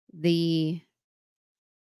the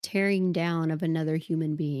tearing down of another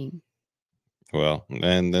human being. Well,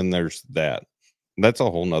 and then there's that. That's a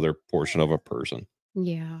whole nother portion of a person.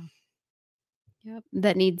 Yeah. Yep.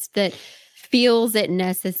 That feels it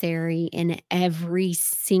necessary in every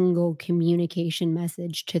single communication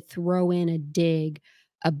message to throw in a dig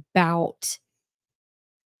about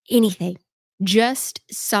anything, just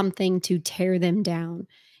something to tear them down.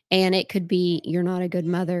 And it could be you're not a good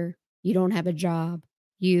mother, you don't have a job,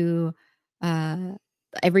 you uh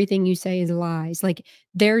everything you say is lies. Like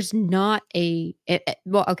there's not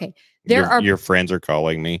well, okay. There are Your friends are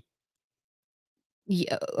calling me.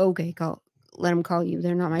 yeah, okay, let them call you.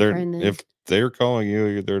 They're not my They're friend then. if they're calling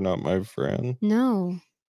you, they're not my friend. No.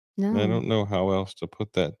 I No. don't know how else to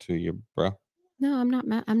put that to you, bro. No, I'm not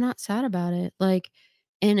mad. I'm not sad about it. Like,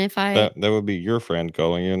 and if I That would be your friend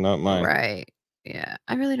calling you, not mine. right, yeah,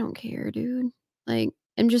 I really don't care, dude. Like,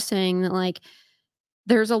 I'm just saying that, like,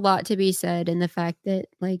 there's a lot to be said in the fact that,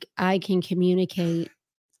 like, I can communicate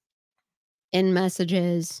in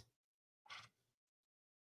messages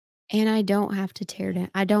and I don't have to tear down.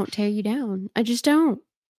 I don't tear you down. I just don't.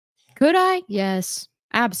 Could I? Yes,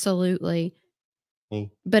 absolutely. Mm.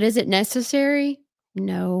 But is it necessary?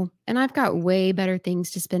 No. And I've got way better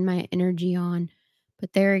things to spend my energy on.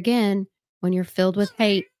 But there again, when you're filled with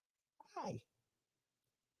hate,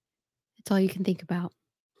 it's all you can think about.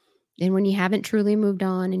 And when you haven't truly moved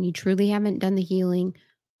on and you truly haven't done the healing,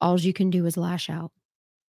 all you can do is lash out.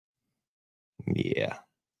 Yeah.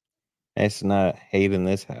 It's not hate in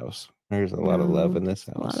this house. There's a lot of love No, in this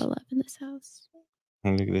a lot house. of love in this house.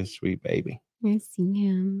 And look at this sweet baby. I see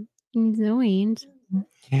him. He's so handsome.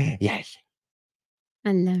 Yes.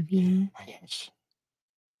 I love him. Yes.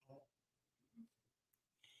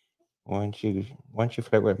 Why don't you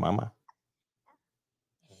flirt with mama?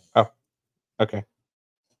 Oh, okay.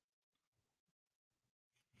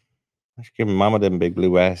 Let's give mama them big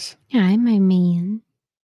blue eyes. Hi, my man.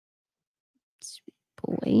 Sweet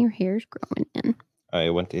away. Your hair's growing in. I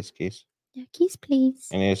want these keys. Yeah, keys, please.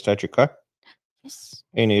 You need to start your car? Yes.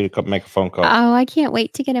 You need to come make a phone call. Oh, I can't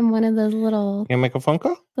wait to get him one of those little. You make a phone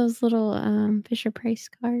call? Those little Fisher Price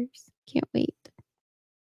cars. Can't wait.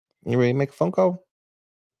 You ready to make a phone call?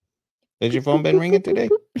 Has your phone been ringing today?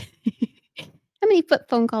 How many flip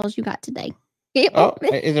phone calls you got today? Oh,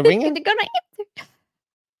 is it ringing? They're gonna answer.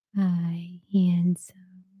 Hi, handsome.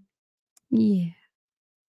 Yeah.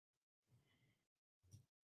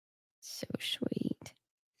 So sweet.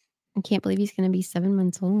 I can't believe he's gonna be 7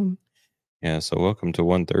 months old. Yeah, so welcome to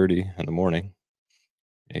 1:30 in the morning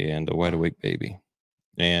and a wide awake baby.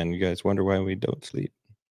 And you guys wonder why we don't sleep.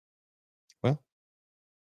 Well,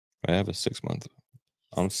 I have a 6-month.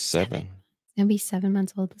 I'm 7. He's gonna be 7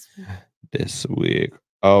 months old this week. This week.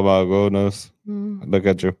 Oh my goodness. Look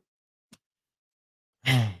at you.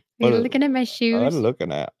 Are you looking at my shoes? I'm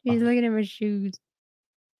looking at. He's looking at my shoes.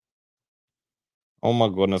 Oh my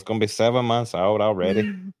goodness, gonna be 7 months out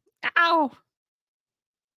already. Ow!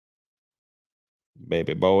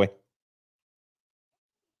 Baby boy.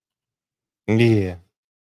 Yeah.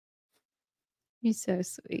 He's so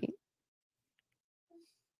sweet.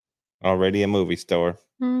 Already a movie star.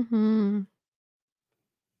 Mm-hmm.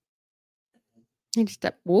 He just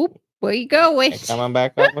whoop, where you going? Hey, coming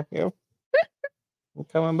back over here. I'm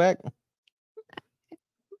coming back.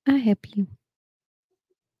 I help you.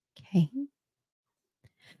 Okay.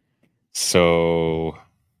 So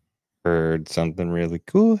heard something really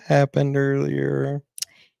cool happened earlier.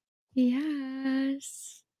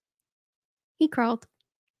 Yes. He crawled.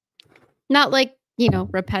 Not like,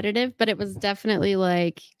 repetitive, but it was definitely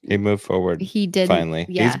like He moved forward. he did. Finally.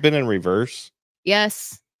 Yeah. He's been in reverse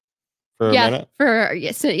Yes. for a minute.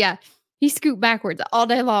 Yeah. He scooped backwards all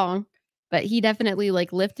day long, but he definitely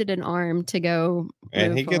like lifted an arm to go.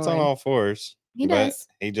 And he gets on all fours. He does.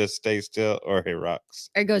 He just stays still or he rocks.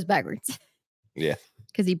 Or goes backwards. Yeah.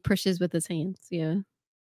 Because he pushes with his hands. Yeah.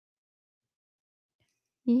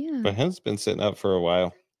 Yeah. But him's been sitting up for a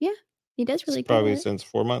while. Yeah. He does really good. Probably since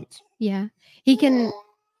 4 months. Yeah. He can,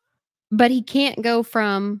 but he can't go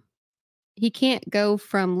from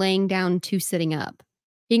laying down to sitting up.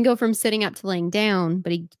 He can go from sitting up to laying down,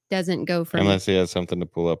 but he doesn't go from. Unless he has something to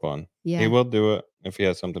pull up on. Yeah. He will do it if he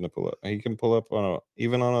has something to pull up. He can pull up on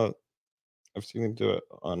I've seen him do it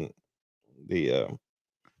on the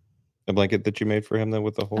blanket that you made for him though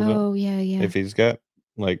with the hold up. Oh, yeah. If he's got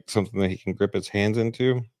like something that he can grip his hands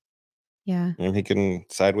into. Yeah. And he can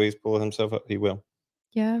sideways pull himself up, he will.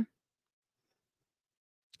 Yeah.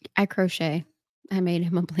 I crochet. I made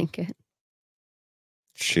him a blanket.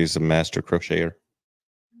 She's a master crocheter.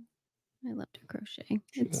 I love to crochet.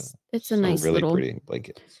 It's a nice really little pretty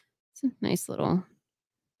blankets. It's a nice little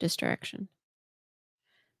distraction.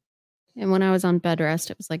 And when I was on bed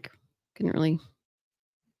rest, it was like couldn't really.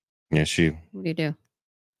 Yeah, what do you do?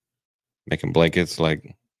 Making blankets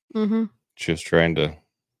like she was trying to.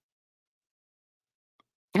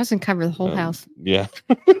 I was gonna cover the whole house. Yeah.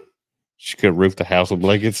 She could roof the house with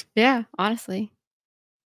blankets. Yeah, honestly.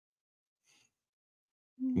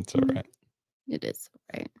 It's all right. It is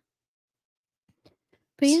all right.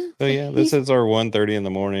 But yeah. So yeah, this is our 1:30 in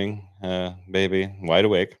the morning, baby, wide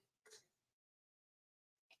awake.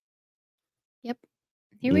 Yep.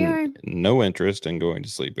 Here we are. No interest in going to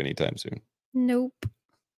sleep anytime soon. Nope.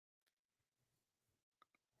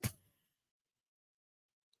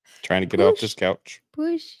 Trying to get off this couch.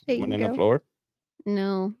 Push. Went in the floor.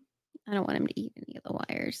 No, I don't want him to eat any of the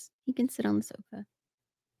wires. He can sit on the sofa.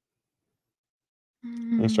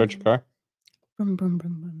 You start your car? Brum, brum,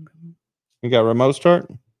 brum, brum, brum. You got remote start?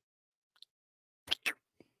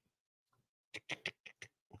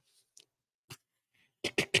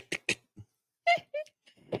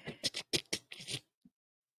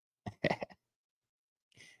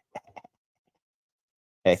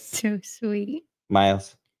 Hey. So sweet.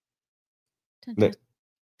 Miles. Don't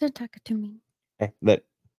talk to me. Hey, look.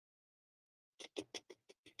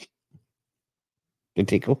 You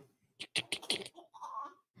tickle?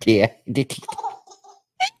 Yeah, you tickle.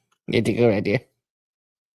 You tickle right there.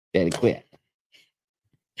 Daddy quit.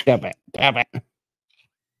 Stop it. Stop it.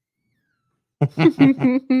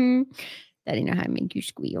 Daddy know how to make you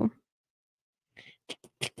squeal.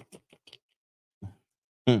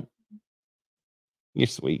 You're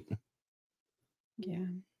sweet. Yeah.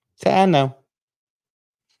 So I know.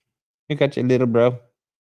 You got your little bro.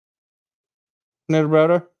 Little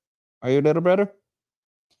brother? Are you a little brother?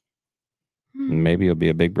 Maybe you'll be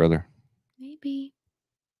a big brother. Maybe.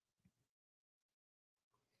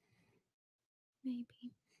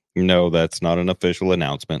 No, that's not an official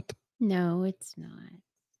announcement. No, it's not.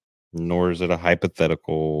 Nor is it a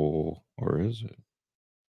hypothetical, or is it?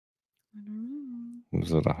 I don't know.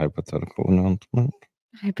 Is it a hypothetical announcement?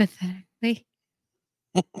 Hypothetically.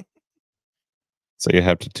 So you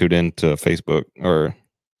have to tune in to Facebook or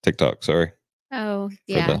TikTok, sorry, Oh, for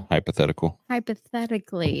yeah. the hypothetical.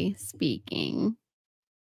 Hypothetically speaking.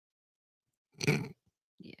 Yeah.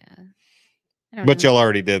 I don't But know. y'all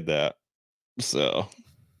already did that. So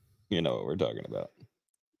you know what we're talking about.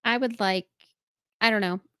 I would like, I don't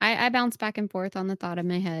know. I bounce back and forth on the thought in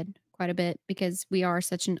my head quite a bit because we are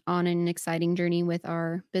such on an exciting journey with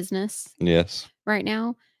our business Yes. right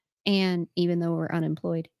now. And even though we're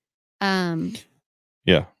unemployed.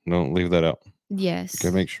 Yeah, don't leave that out. Yes.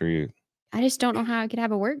 Gotta make sure you. I just don't know how I could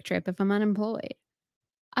have a work trip if I'm unemployed.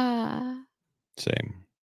 Same.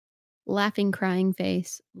 Laughing, crying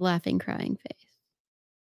face. Laughing, crying face.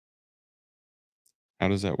 How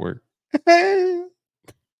does that work? I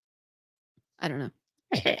don't know.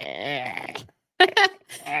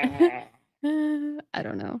 I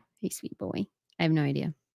don't know. Hey, sweet boy. I have no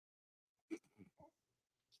idea.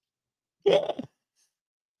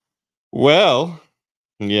 Well,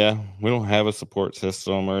 yeah, we don't have a support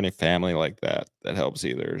system or any family like that helps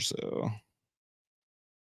either. So,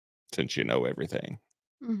 since you know everything,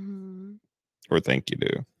 Mm-hmm. or think you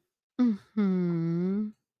do, Mm-hmm.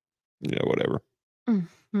 yeah, whatever.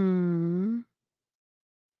 Mm-hmm.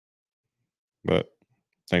 But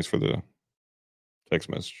thanks for the text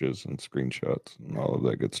messages and screenshots and all of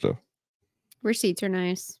that good stuff. Receipts are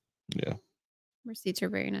nice. Yeah, Receipts are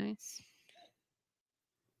very nice.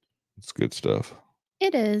 it's good stuff.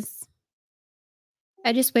 It is.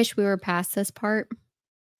 I just wish we were past this part.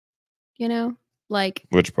 You know, like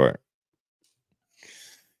Which part?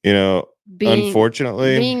 You know,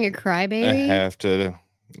 unfortunately, being a I crybaby. have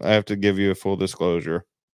to give you a full disclosure.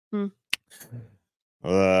 Hmm.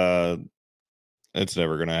 It's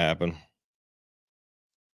never gonna happen.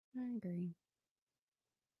 I agree.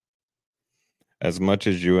 As much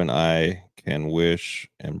as you and I can wish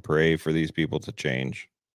and pray for these people to change,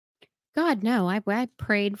 God, no. I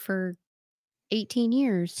prayed for 18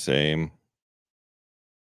 years. same.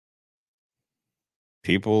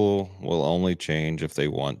 People will only change if they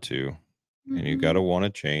want to, and you got to want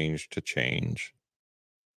to change.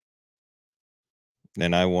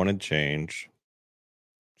 And I wanted change,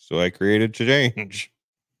 so I created change.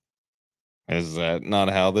 Is that not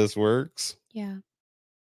how this works? Yeah.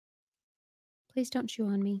 Please don't chew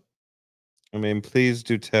on me. I mean, please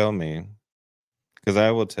do tell me, because I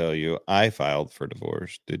will tell you, I filed for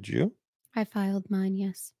divorce. Did you? I filed mine,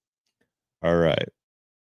 yes. All right.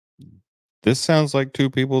 This sounds like two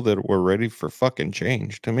people that were ready for fucking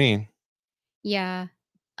change to me. Yeah.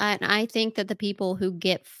 And I think that the people who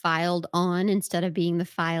get filed on instead of being the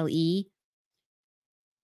filee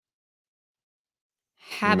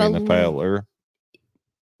have You mean the filer?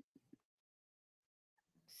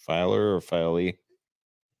 Filer or filee?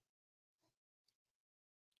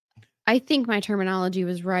 I think my terminology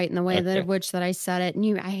was right in the way that of which that I said it.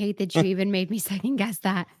 And I hate that you even made me second guess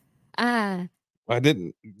that. I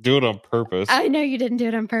didn't do it on purpose. I know you didn't do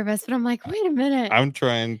it on purpose, but I'm like, wait a minute. I'm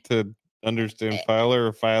trying to understand filer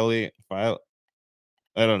or filee. I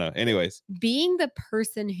don't know. Anyways, Being the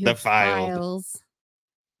person who the filed. files,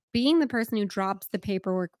 being the person who drops the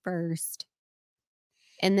paperwork first,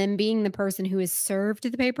 and then being the person who is served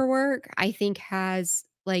the paperwork, I think has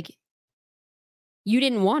like, you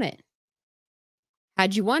didn't want it.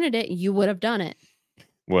 Had you wanted it, you would have done it.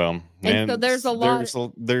 Well, and so there's a lot.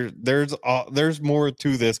 There's more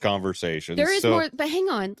to this conversation. There is more, but hang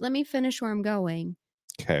on. Let me finish where I'm going.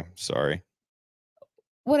 Okay, sorry.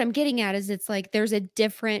 What I'm getting at is it's like there's a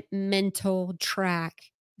different mental track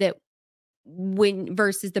that when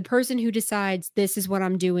versus the person who decides this is what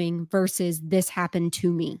I'm doing versus this happened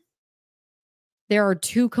to me. There are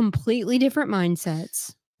two completely different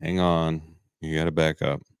mindsets. Hang on. You got to back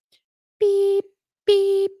up. Beep,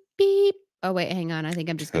 beep, beep. Oh, wait, hang on. I think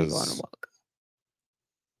I'm just going to go on a walk.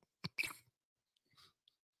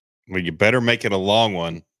 Well, you better make it a long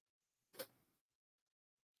one.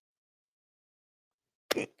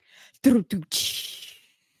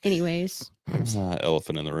 Anyways.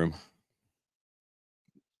 Elephant in the room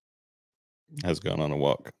has gone on a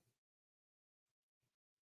walk.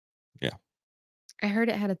 Yeah. I heard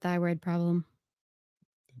it had a thyroid problem.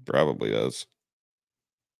 Probably does.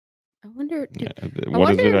 I wonder. What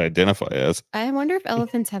does it identify as? I wonder if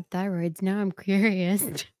elephants have thyroids. Now I'm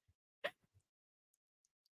curious.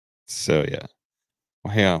 So, yeah.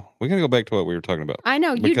 Well, yeah, we got to go back to what we were talking about. I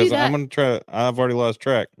know. You because do that. I'm going to try. I've already lost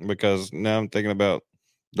track because now I'm thinking about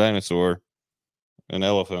dinosaur and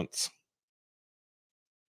elephants.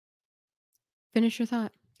 Finish your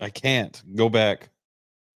thought. I can't go back.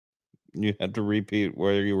 You have to repeat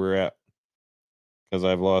where you were at. because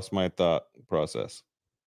I've lost my thought process.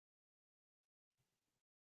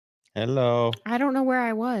 Hello. I don't know where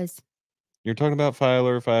I was. You're talking about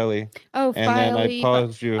Filer, Filey. Oh, And then I Filey.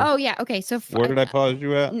 paused you. Oh, yeah. Okay. So Where did I pause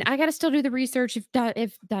you at? I got to still do the research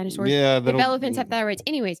if dinosaurs, Yeah, if elephants have thyroids.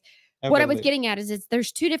 Anyways, what I was getting at is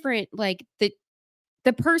there's two different, like,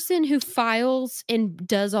 the person who files and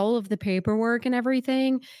does all of the paperwork and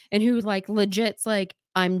everything, and who like legit's like,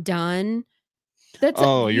 I'm done. That's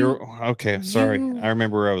you're okay. Sorry, I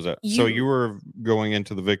remember where I was at. So you were going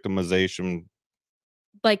into the victimization,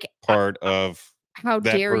 like, part of how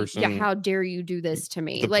that dare person. you? How dare you do this to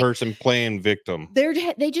me? The like, person playing victim.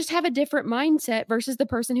 They just have a different mindset versus the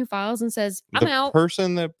person who files and says, I'm out. The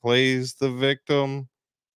person that plays the victim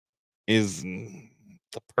is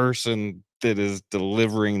the person that is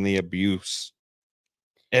delivering the abuse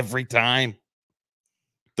every time.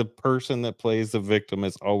 The person that plays the victim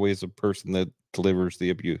is always a person that delivers the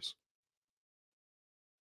abuse.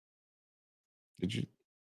 What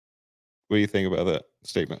do you think about that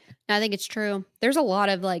statement? I think it's true. There's a lot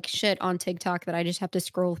of like shit on TikTok that I just have to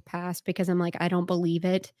scroll past because I'm like, I don't believe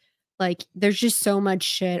it. Like, there's just so much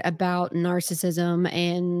shit about narcissism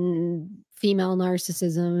and female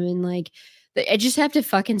narcissism, and like, I just have to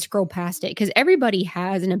fucking scroll past it because everybody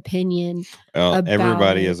has an opinion.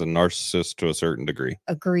 Everybody is a narcissist to a certain degree.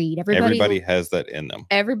 Agreed. Everybody has that in them.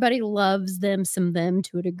 Everybody loves them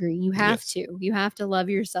to a degree. You have to. You have to love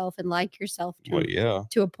yourself and like yourself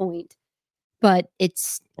to a point. But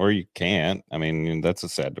it's, or you can't. I mean, that's a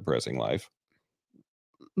sad, depressing life.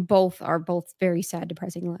 Both are very sad,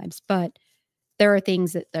 depressing lives. But there are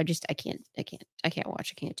things that I can't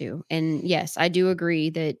watch. I can't do. And yes, I do agree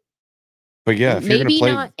that. But yeah, if maybe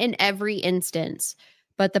not in every instance,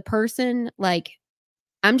 but the person, like,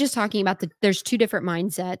 I'm just talking about there's two different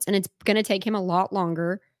mindsets, and it's going to take him a lot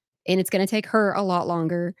longer, and it's going to take her a lot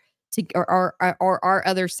longer to, or our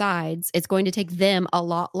other sides. It's going to take them a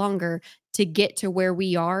lot longer to get to where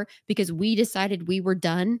we are because we decided we were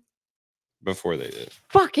done before they did.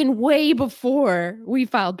 Fucking way before we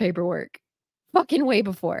filed paperwork. Fucking way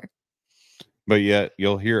before. But yet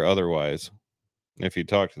you'll hear otherwise. If you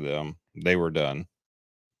talk to them, they were done.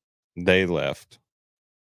 They left.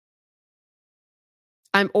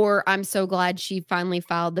 I'm so glad she finally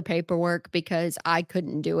filed the paperwork because I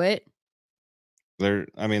couldn't do it. There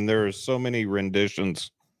are so many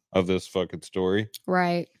renditions of this fucking story.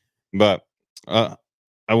 Right. But I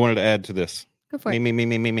wanted to add to this. Go for it. Me.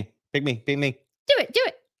 Pick me. Do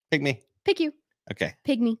it. Pick me. Pick you. Okay.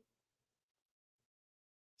 Pick me.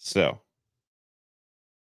 So,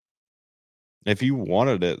 if you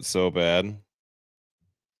wanted it so bad,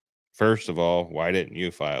 first of all, why didn't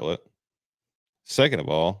you file it? Second of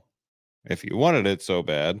all, if you wanted it so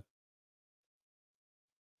bad,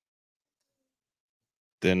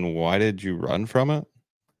 then why did you run from it?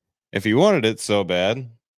 If you wanted it so bad,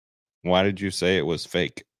 why did you say it was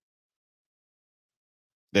fake?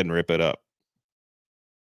 Then rip it up.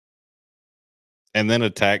 And then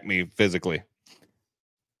attack me physically.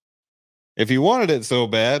 If you wanted it so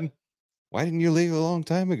bad, why didn't you leave a long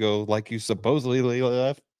time ago like you supposedly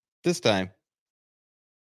left this time?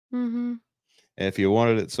 Mm-hmm. If you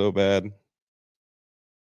wanted it so bad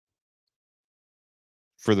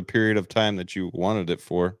for the period of time that you wanted it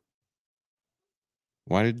for,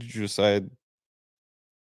 why did you decide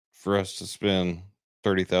for us to spend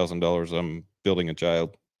 $30,000 on building a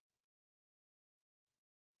child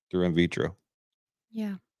through in vitro?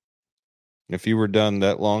 Yeah. If you were done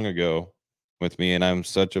that long ago with me and I'm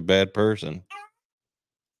such a bad person.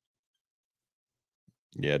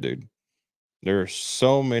 Yeah, dude. There are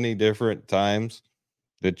so many different times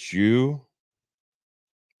that you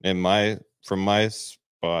from my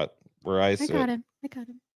spot where I sit. I got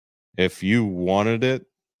him. If you wanted it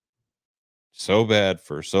so bad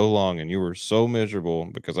for so long and you were so miserable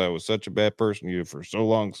because I was such a bad person to you for so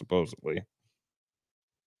long, supposedly,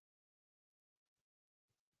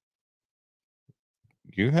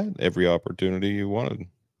 you had every opportunity you wanted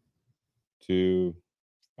to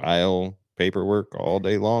file paperwork all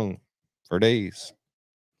day long for days.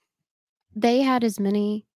 They had as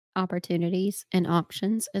many opportunities and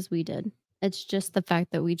options as we did. It's just the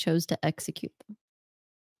fact that we chose to execute them.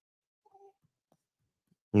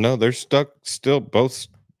 No, they're still both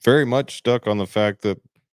very much stuck on the fact that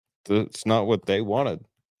it's not what they wanted.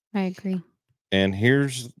 I agree. And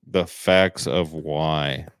here's the facts of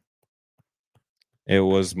why. It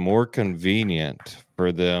was more convenient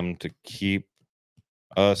for them to keep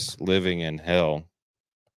us living in hell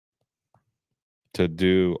to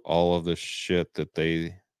do all of the shit that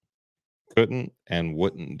they couldn't and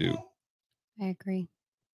wouldn't do. I agree.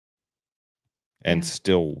 And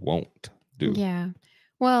still won't do. Yeah.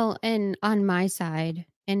 Well, and on my side,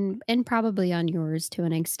 and probably on yours to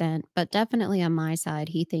an extent, but definitely on my side,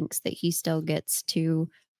 he thinks that he still gets to.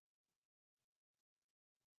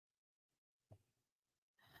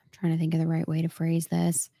 I'm trying to think of the right way to phrase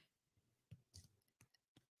this.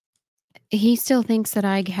 He still thinks that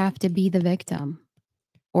I have to be the victim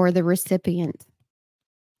or the recipient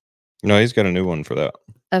No, he's got a new one for that.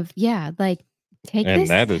 of, yeah, like And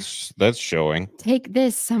that's showing. take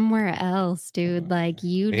this somewhere else, dude. Like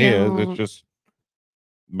you He is. It's don't. just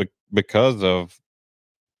because of,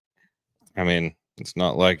 I mean, it's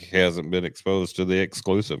not like he hasn't been exposed to the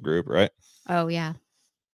exclusive group, right? Oh yeah,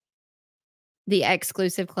 the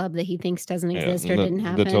exclusive club that he thinks doesn't Yeah, exist or didn't the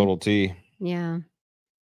happen. total T. Yeah.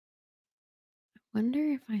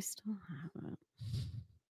 Wonder if I still have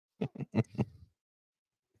it.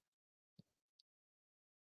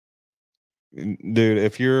 Dude,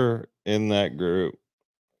 if you're in that group,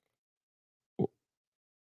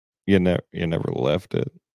 you never left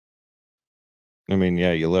it. I mean,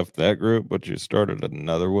 yeah, you left that group, but you started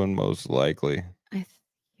another one most likely.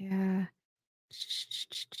 Yeah.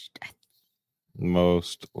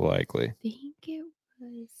 Most likely. I think it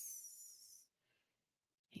was.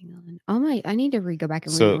 Hang on. Oh, I need to go back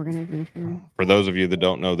and read the So, organization. for those of you that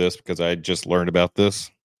don't know this, because I just learned about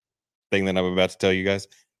this thing that I'm about to tell you guys,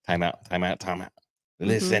 time out.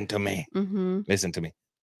 Listen to me. Mm-hmm. Listen to me.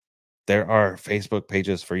 There are Facebook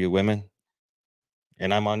pages for you women,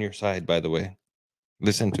 and I'm on your side, by the way.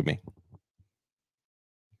 Listen to me.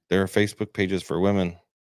 There are Facebook pages for women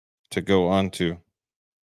to go on to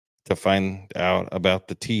find out about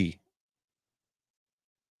the tea.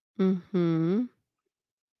 Mm-hmm.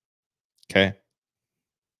 Okay.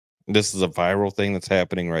 This is a viral thing that's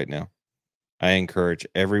happening right now. I encourage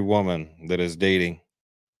every woman that is dating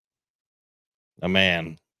a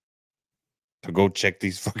man to go check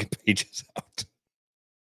these fucking pages out.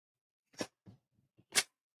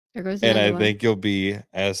 There goes And another I one. think you'll be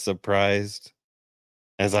as surprised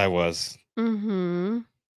as I was. Mm-hmm.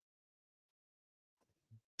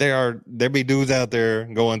 There be dudes out there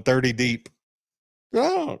going 30 deep.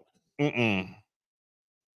 Oh,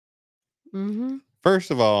 Mm-hmm. First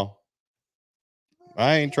of all,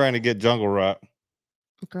 I ain't trying to get jungle rot.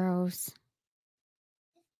 Gross.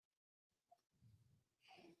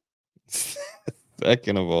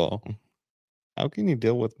 Second of all, how can you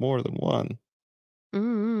deal with more than one?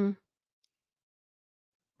 Mm-hmm.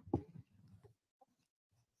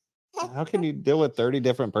 How can you deal with 30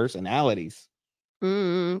 different personalities?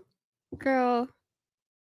 Mm-hmm. Girl.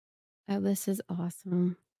 Oh, this is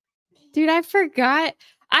awesome. Dude, I forgot.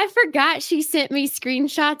 I forgot she sent me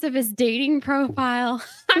screenshots of his dating profile.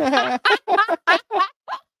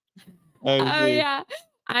 Oh yeah.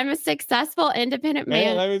 I'm a successful independent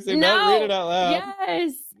man. Let me see. No. Don't read it out loud.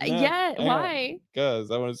 Yes. No, Yeah. Why? Because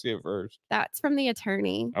I want to see it first. That's from the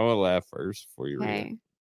attorney. I want to laugh first before you read it. Okay.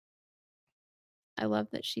 I love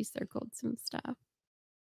that she circled some stuff.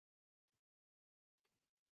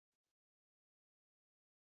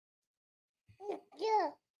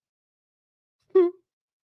 Yeah.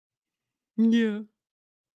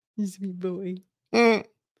 He's a sweet boy.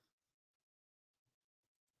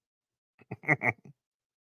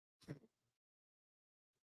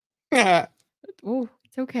 Oh,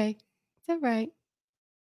 it's okay. It's all right.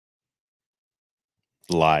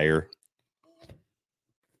 Liar.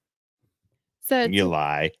 So You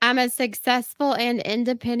lie. I'm a successful and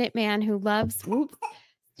independent man who loves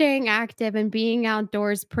staying active and being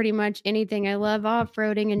outdoors, pretty much anything. I love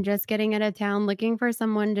off-roading and just getting out of town, looking for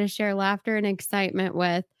someone to share laughter and excitement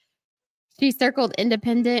with. She circled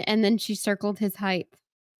independent and then she circled his height.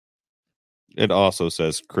 It also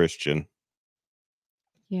says Christian.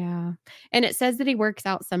 Yeah. And it says that he works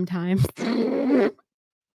out sometimes.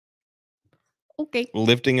 Okay.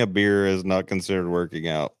 Lifting a beer is not considered working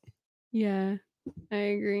out. Yeah, I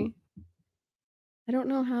agree. I don't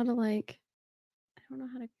know how to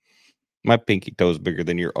My pinky toe's bigger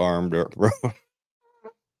than your arm, bro.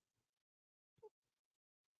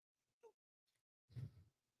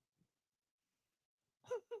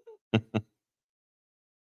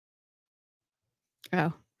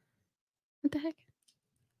 Oh. What the heck?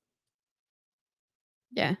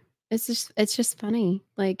 Yeah. It's just funny.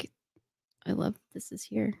 Like, I love this is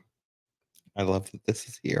here. I love that this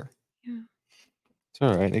is here. Yeah. It's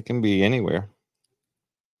all right. It can be anywhere.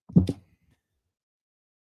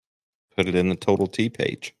 Put it in the total T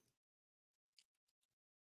page.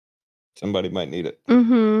 Somebody might need it.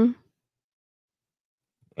 Mm-hmm.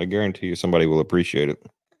 I guarantee you somebody will appreciate it.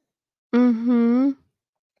 Mm-hmm.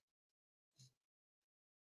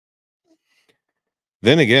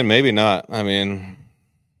 Then again, maybe not. I mean,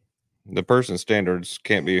 The person's standards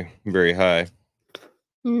can't be very high.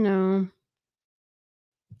 No.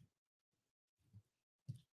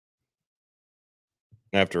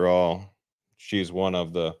 After all, she's one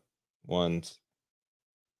of the ones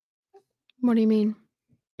What do you mean?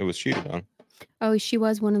 that was cheated on. Oh, she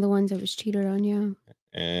was one of the ones that was cheated on, yeah.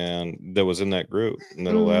 And that was in that group and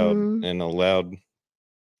that Mhm. allowed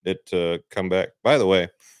it to come back. By the way,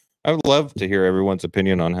 I would love to hear everyone's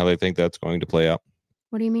opinion on how they think that's going to play out.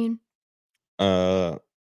 What do you mean?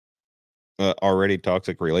 Already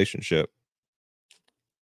toxic relationship.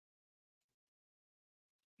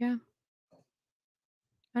 Yeah.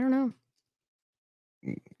 I don't know.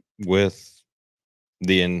 With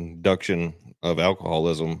the induction of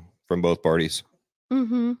alcoholism from both parties.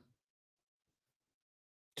 Mhm.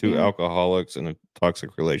 Two Yeah. alcoholics in a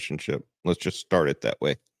toxic relationship. Let's just start it that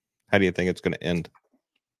way. How do you think it's going to end?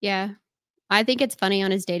 Yeah. I think it's funny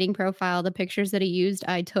on his dating profile, the pictures that he used,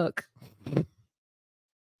 I took.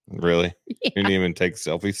 Really? Yeah. You didn't even take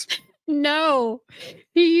selfies? No.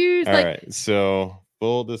 He used All right. So,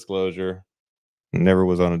 full disclosure, never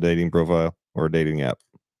was on a dating profile or a dating app.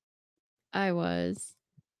 I was.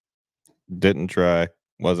 Didn't try.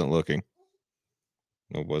 Wasn't looking.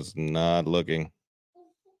 I was not looking.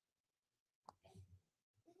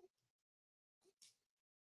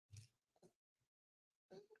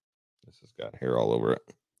 This has got hair all over it.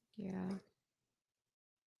 Yeah.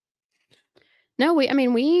 No,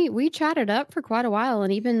 we chatted up for quite a while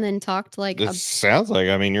and even then talked This sounds like,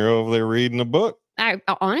 you're over there reading a book.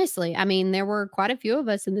 Honestly, there were quite a few of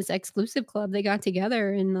us in this exclusive club. They got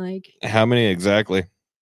together and How many exactly?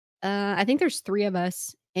 I think there's 3 of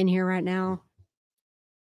us in here right now.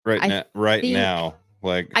 Right think- now.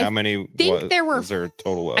 Like, I how many think there were was there a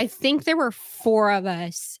total of? I think there were 4 of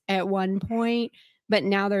us at one point, but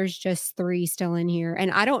now there's just 3 still in here.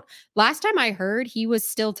 And last time I heard, he was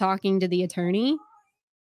still talking to the attorney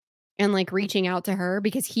and reaching out to her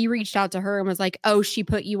because he reached out to her and was like, "Oh, she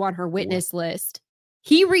put you on her witness list."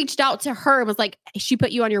 He reached out to her and was like, "She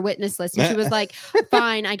put you on your witness list." And she was like,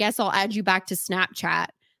 "Fine, I guess I'll add you back to Snapchat."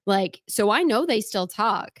 So I know they still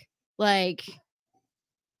talk.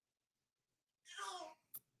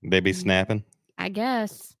 They be snapping? I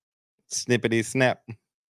guess. Snippety snap.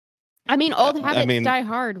 Old habits die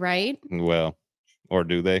hard, right? Well, or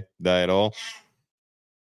do they die at all?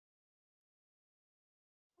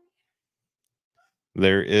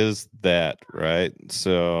 There is that, right?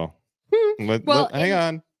 So, hang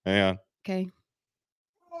on. Okay.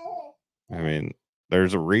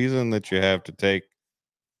 There's a reason that you have to take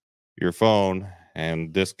your phone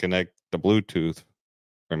and disconnect the Bluetooth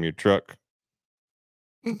from your truck.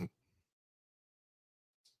 You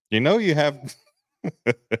have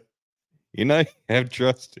you have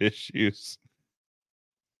trust issues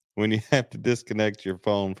when you have to disconnect your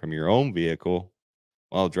phone from your own vehicle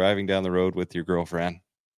while driving down the road with your girlfriend.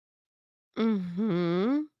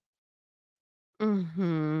 Mhm.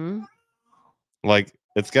 Mhm. Like,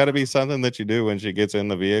 it's got to be something that you do when she gets in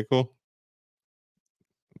the vehicle.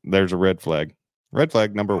 There's a red flag. Red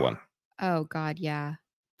flag number 1. Oh God, yeah.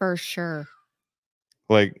 For sure.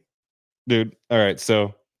 Like, dude, all right,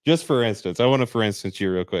 so just for instance, I want to for instance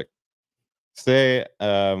you real quick. Say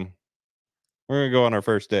we're going to go on our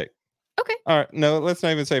first date. Okay. All right, no, let's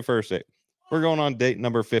not even say first date. We're going on date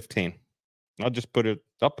number 15. I'll put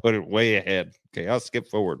it way ahead. Okay, I'll skip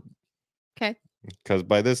forward. Okay. Because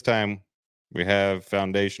by this time we have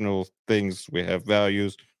foundational things, we have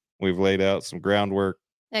values, we've laid out some groundwork,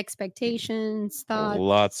 Expectations, thoughts.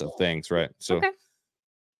 lots of things, right? So Okay.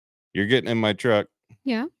 you're getting in my truck.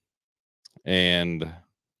 Yeah. And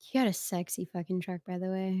you had a sexy fucking truck, by the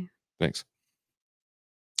way. Thanks.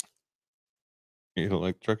 You don't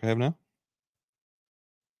like the truck I have now?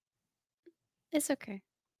 It's okay.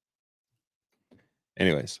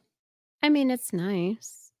 Anyways. It's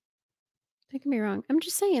nice. Don't get me wrong. I'm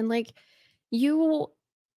just saying, you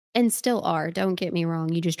and still are, don't get me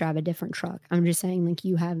wrong, you just drive a different truck. I'm just saying,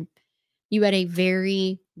 you had a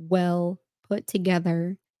very well put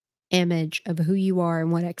together image of who you are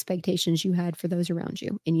and what expectations you had for those around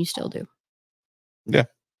you, and you still do. Yeah.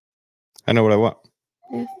 I know what I want.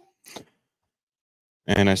 Yeah.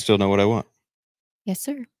 And I still know what I want. Yes,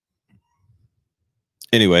 sir.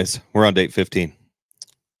 Anyways, we're on date 15.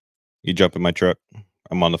 You jump in my truck.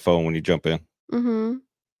 I'm on the phone when you jump in. Mm-hmm.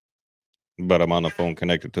 But I'm on the phone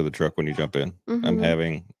connected to the truck when you jump in.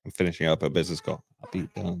 Mm-hmm. I'm finishing up a business call. I'll be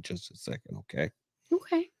done in just a second, okay?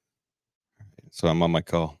 Okay. So I'm on my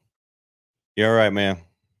call. You all right, man?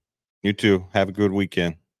 You too. Have a good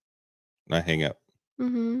weekend. And I hang up.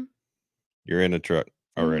 Mm-hmm. You're in the truck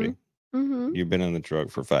already. Mm-hmm. Mm-hmm. You've been in the truck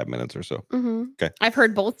for 5 minutes or so. Mm-hmm. Okay. I've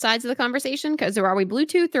heard both sides of the conversation because are we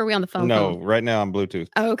Bluetooth or are we on the phone? No, right now I'm Bluetooth.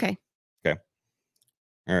 Oh, okay. Okay.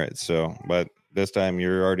 All right. So, but this time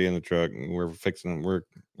you're already in the truck. And we're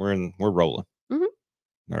rolling.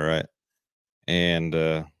 Mm-hmm. All right. And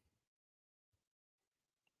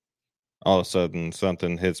all of a sudden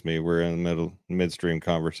something hits me. We're in the midstream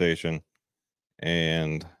conversation,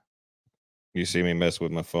 and you see me mess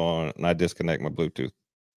with my phone, and I disconnect my Bluetooth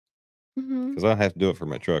Mm-hmm. because I don't have to do it for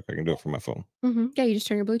my truck. I can do it for my phone. Mm-hmm. Yeah, you just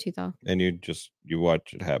turn your Bluetooth off. And you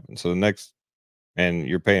watch it happen. So the next, and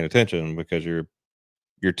you're paying attention because you're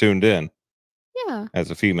tuned in. Yeah.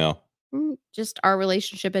 As a female. Just our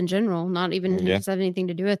relationship in general, not even just have anything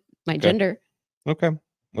to do with my gender. Okay.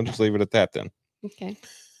 We'll just leave it at that then. Okay.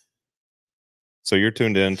 So you're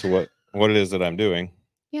tuned in to what it is that I'm doing.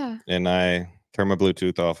 Yeah. And I turn my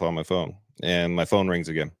Bluetooth off on my phone, and my phone rings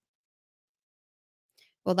again.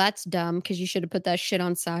 Well, that's dumb because you should have put that shit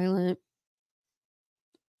on silent.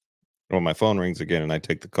 Well, my phone rings again, and I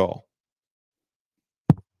take the call.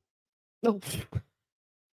 Oh.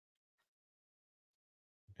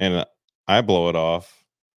 And I blow it off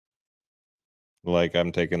like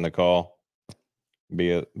I'm taking the call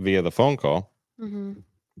via the phone call. Mm-hmm.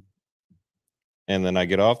 And then I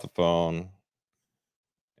get off the phone,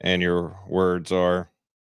 and your words are,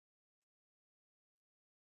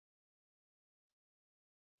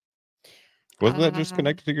 wasn't that just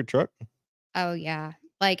connected to your truck? Oh yeah.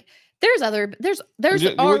 Like there's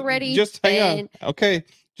already just hang on. Okay.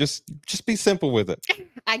 Just be simple with it.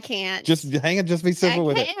 I can't. Just hang on, just be simple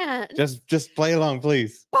with it. Just play along,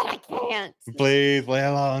 please. But I can't. Please play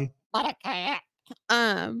along. But I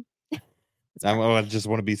can't. I just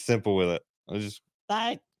want to be simple with it.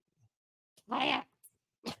 I can't.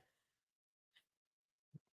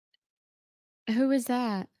 Who is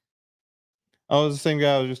that? Oh, it's the same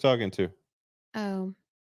guy I was just talking to. Oh.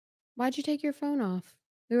 Why'd you take your phone off?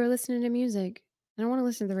 We were listening to music. I don't want to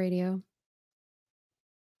listen to the radio.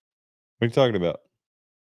 What are you talking about?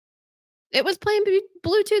 It was playing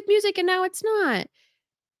Bluetooth music and now it's not.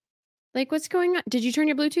 Like, what's going on? Did you turn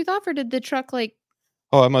your Bluetooth off or did the truck like...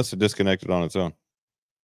 Oh, I must have disconnected on its own.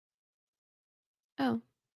 Oh.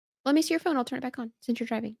 Let me see your phone. I'll turn it back on since you're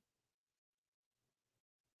driving.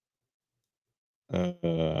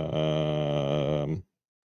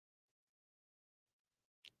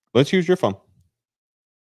 Let's use your phone.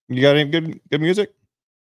 You got any good music?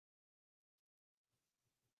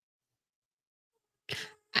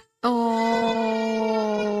 Oh,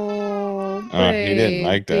 baby. He didn't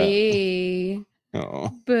like that.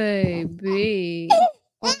 Oh, baby.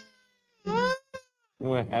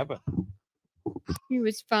 What happened? He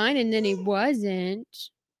was fine and then he wasn't.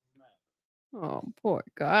 Oh, poor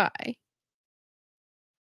guy.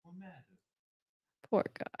 Poor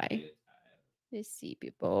guy. This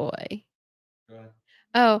sleepy boy.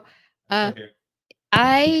 Oh, I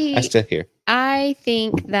still here. I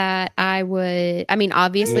think that I would. I mean,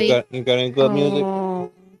 obviously, you got any good music?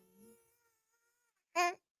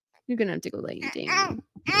 You're gonna have to go lay down.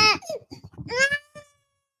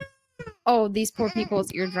 Oh, these poor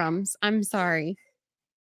people's eardrums. I'm sorry.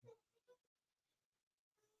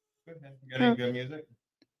 You got any good music?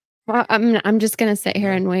 Well, I'm just gonna sit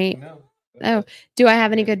here and wait. No. Oh, do I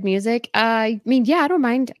have any good music? I mean, yeah, I don't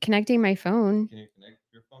mind connecting my phone. Can you connect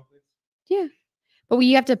your phone, please? Yeah. But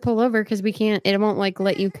you have to pull over because we can't. It won't like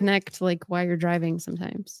let you connect like while you're driving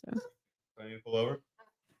sometimes. So. I need to pull over.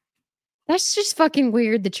 That's just fucking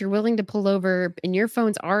weird that you're willing to pull over and your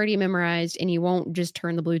phone's already memorized and you won't just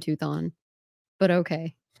turn the Bluetooth on. But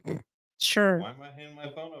okay, sure. Why am I handing my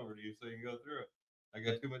phone over to you so you can go through it? I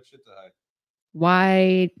got too much shit to hide.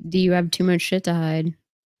 Why do you have too much shit to hide?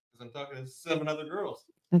 Because I'm talking to 7 other girls.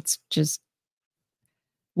 That's just.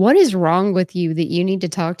 What is wrong with you that you need to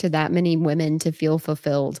talk to that many women to feel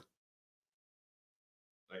fulfilled?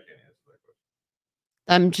 I can't answer that question.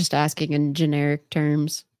 I'm just asking in generic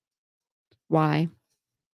terms. Why?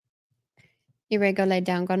 You ready to go lay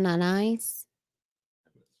down, go nice?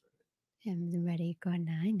 I'm ready to go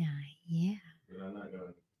night. Yeah. But I'm not going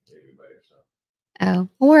to leave you by yourself. Oh,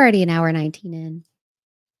 we're already an hour 19 in.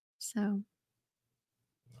 So.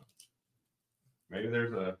 Maybe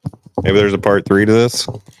there's a part 3 to this.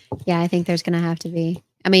 Yeah, I think there's going to have to be.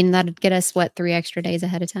 I mean, that'd get us, 3 extra days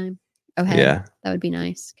ahead of time? Okay. Yeah. That would be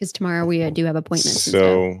nice. Because tomorrow we do have appointments.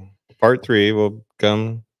 So part 3 will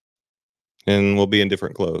come and we'll be in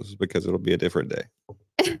different clothes because it'll be a different day.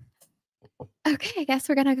 Okay, I guess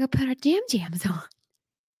we're going to go put our jams on.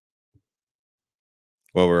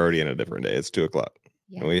 Well, we're already in a different day. It's 2:00.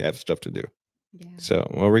 Yeah. And we have stuff to do. Yeah. So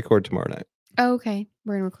we'll record tomorrow night. Oh, okay.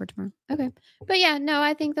 We're gonna record tomorrow. Okay. But yeah, no,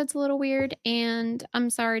 I think that's a little weird, and I'm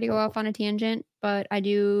sorry to go off on a tangent, but I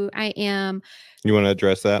am You want to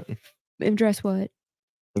address that? address what?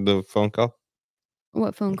 The phone call?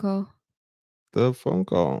 What phone call? The phone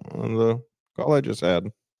call on the call I just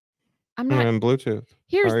had I'm not on Bluetooth. How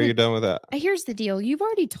here's are you the done with that? here's the deal. You've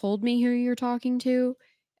already told me who you're talking to,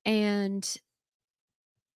 and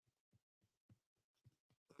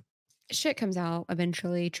shit comes out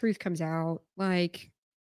eventually. Truth comes out. Like,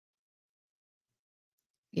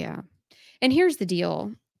 yeah. And here's the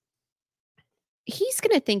deal. He's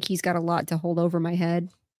going to think he's got a lot to hold over my head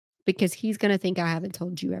because he's going to think I haven't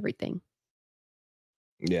told you everything.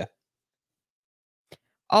 Yeah.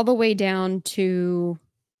 All the way down to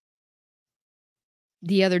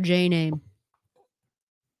the other J name.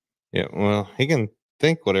 Yeah. Well, he can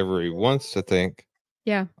think whatever he wants to think.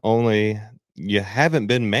 Yeah. Only you haven't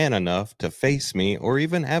been man enough to face me or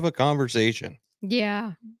even have a conversation.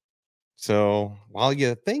 Yeah. So while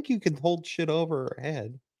you think you can hold shit over her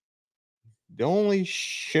head, the only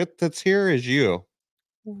shit that's here is you.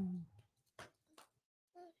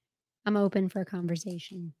 I'm open for a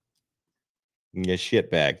conversation. You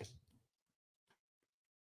shit bag.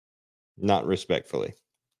 Not respectfully.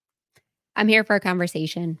 I'm here for a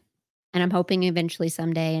conversation, and I'm hoping eventually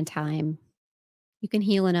someday in time you can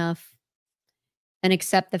heal enough and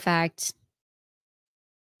accept the fact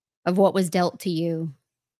of what was dealt to you.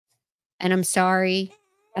 And I'm sorry,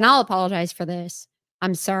 and I'll apologize for this.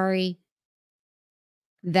 I'm sorry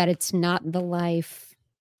that it's not the life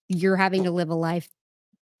you're having to live a life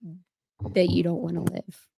that you don't want to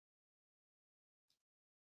live.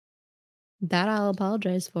 That I'll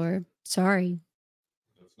apologize for. Sorry.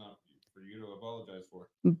 That's not for you to apologize for.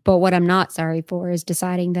 But what I'm not sorry for is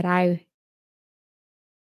deciding that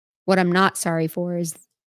what I'm not sorry for is,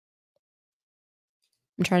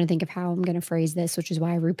 I'm trying to think of how I'm going to phrase this, which is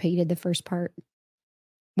why I repeated the first part.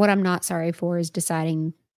 What I'm not sorry for is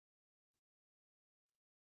deciding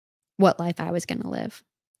what life I was going to live.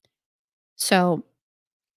 So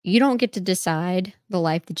you don't get to decide the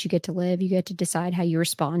life that you get to live. You get to decide how you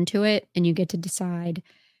respond to it, and you get to decide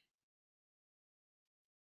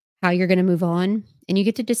how you're going to move on, and you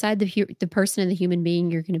get to decide the person and the human being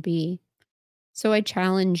you're going to be. So I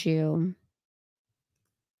challenge you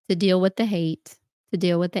to deal with the hate, to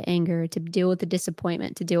deal with the anger, to deal with the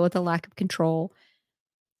disappointment, to deal with the lack of control.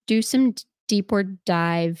 Do some deeper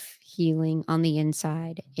dive healing on the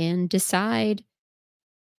inside and decide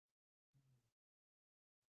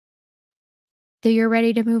that you're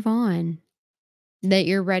ready to move on, that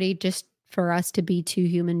you're ready just for us to be two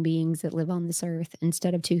human beings that live on this earth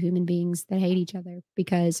instead of two human beings that hate each other.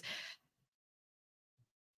 Because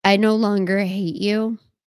I no longer hate you.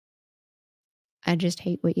 I just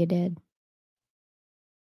hate what you did.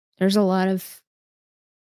 There's a lot of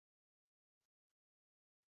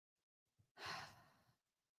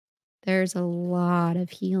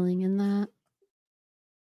healing in that.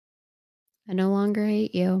 I no longer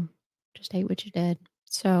hate you. Just hate what you did.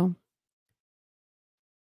 So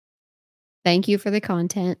thank you for the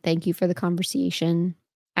content. Thank you for the conversation.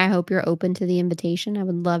 I hope you're open to the invitation. I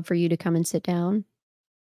would love for you to come and sit down,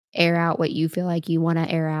 air out what you feel like you want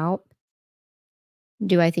to air out.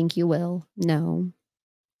 Do I think you will? No.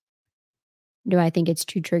 Do I think it's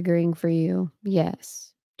too triggering for you?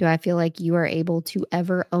 Yes. Do I feel like you are able to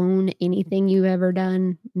ever own anything you've ever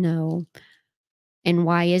done? No. And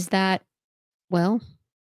why is that? Well,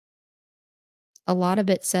 a lot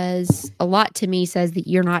to me says that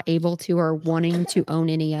you're not able to or wanting to own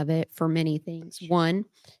any of it for many things. One,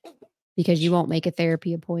 because you won't make a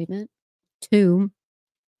therapy appointment. Two,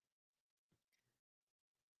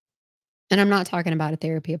 and I'm not talking about a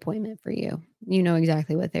therapy appointment for you. You know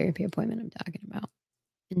exactly what therapy appointment I'm talking about.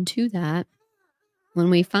 And to that, when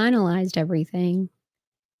we finalized everything,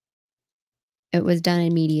 it was done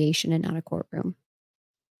in mediation and not a courtroom.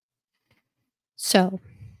 So,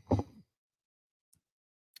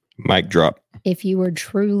 Mic drop. if you were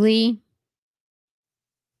truly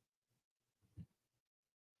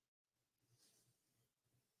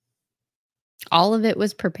all of it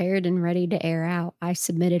was prepared and ready to air out. I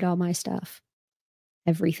submitted all my stuff.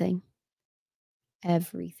 Everything.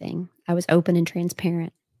 Everything. I was open and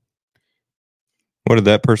transparent. What did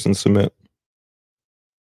that person submit?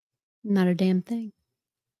 Not a damn thing.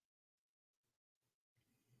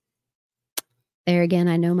 There again,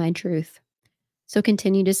 I know my truth. So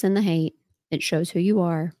continue to send the hate. It shows who you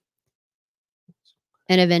are.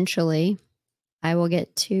 And eventually, I will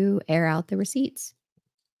get to air out the receipts.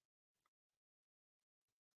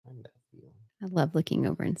 I love looking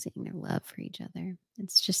over and seeing their love for each other.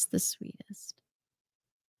 It's just the sweetest.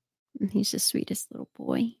 He's the sweetest little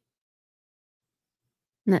boy.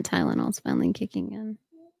 And that Tylenol's finally kicking in.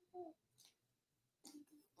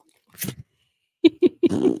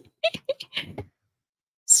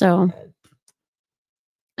 So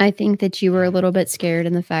I think that you were a little bit scared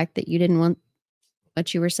in the fact that you didn't want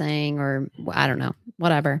what you were saying, or I don't know,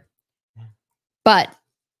 whatever. But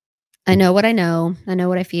I know what I know. I know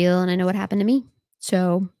what I feel, and I know what happened to me.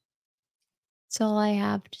 So that's all I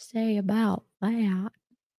have to say about that.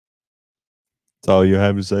 That's all you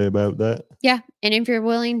have to say about that? Yeah. And if you're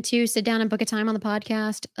willing to sit down and book a time on the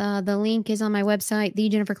podcast, the link is on my website,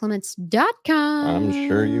 thejenniferclements.com. I'm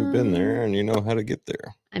sure you've been there and you know how to get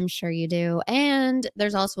there. I'm sure you do. And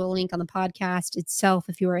there's also a link on the podcast itself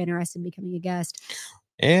if you are interested in becoming a guest.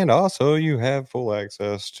 And also, you have full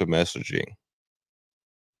access to messaging.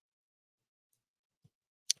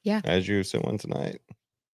 Yeah. As you sent one tonight.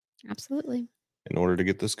 Absolutely. In order to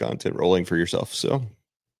get this content rolling for yourself. So,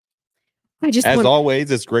 as always,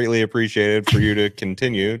 it's greatly appreciated for you to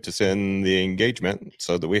continue to send the engagement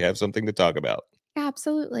so that we have something to talk about.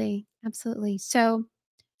 Absolutely. Absolutely. So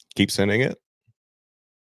keep sending it.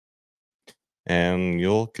 And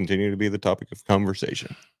you'll continue to be the topic of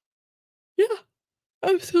conversation. Yeah,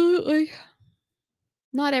 absolutely.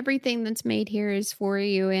 Not everything that's made here is for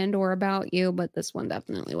you and or about you, but this one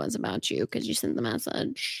definitely was about you because you sent the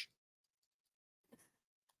message.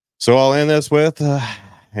 So I'll end this with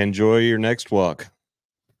enjoy your next walk.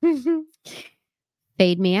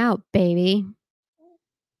 Fade me out, baby.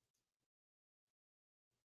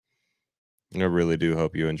 I really do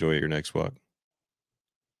hope you enjoy your next walk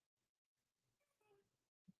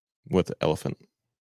with the elephant.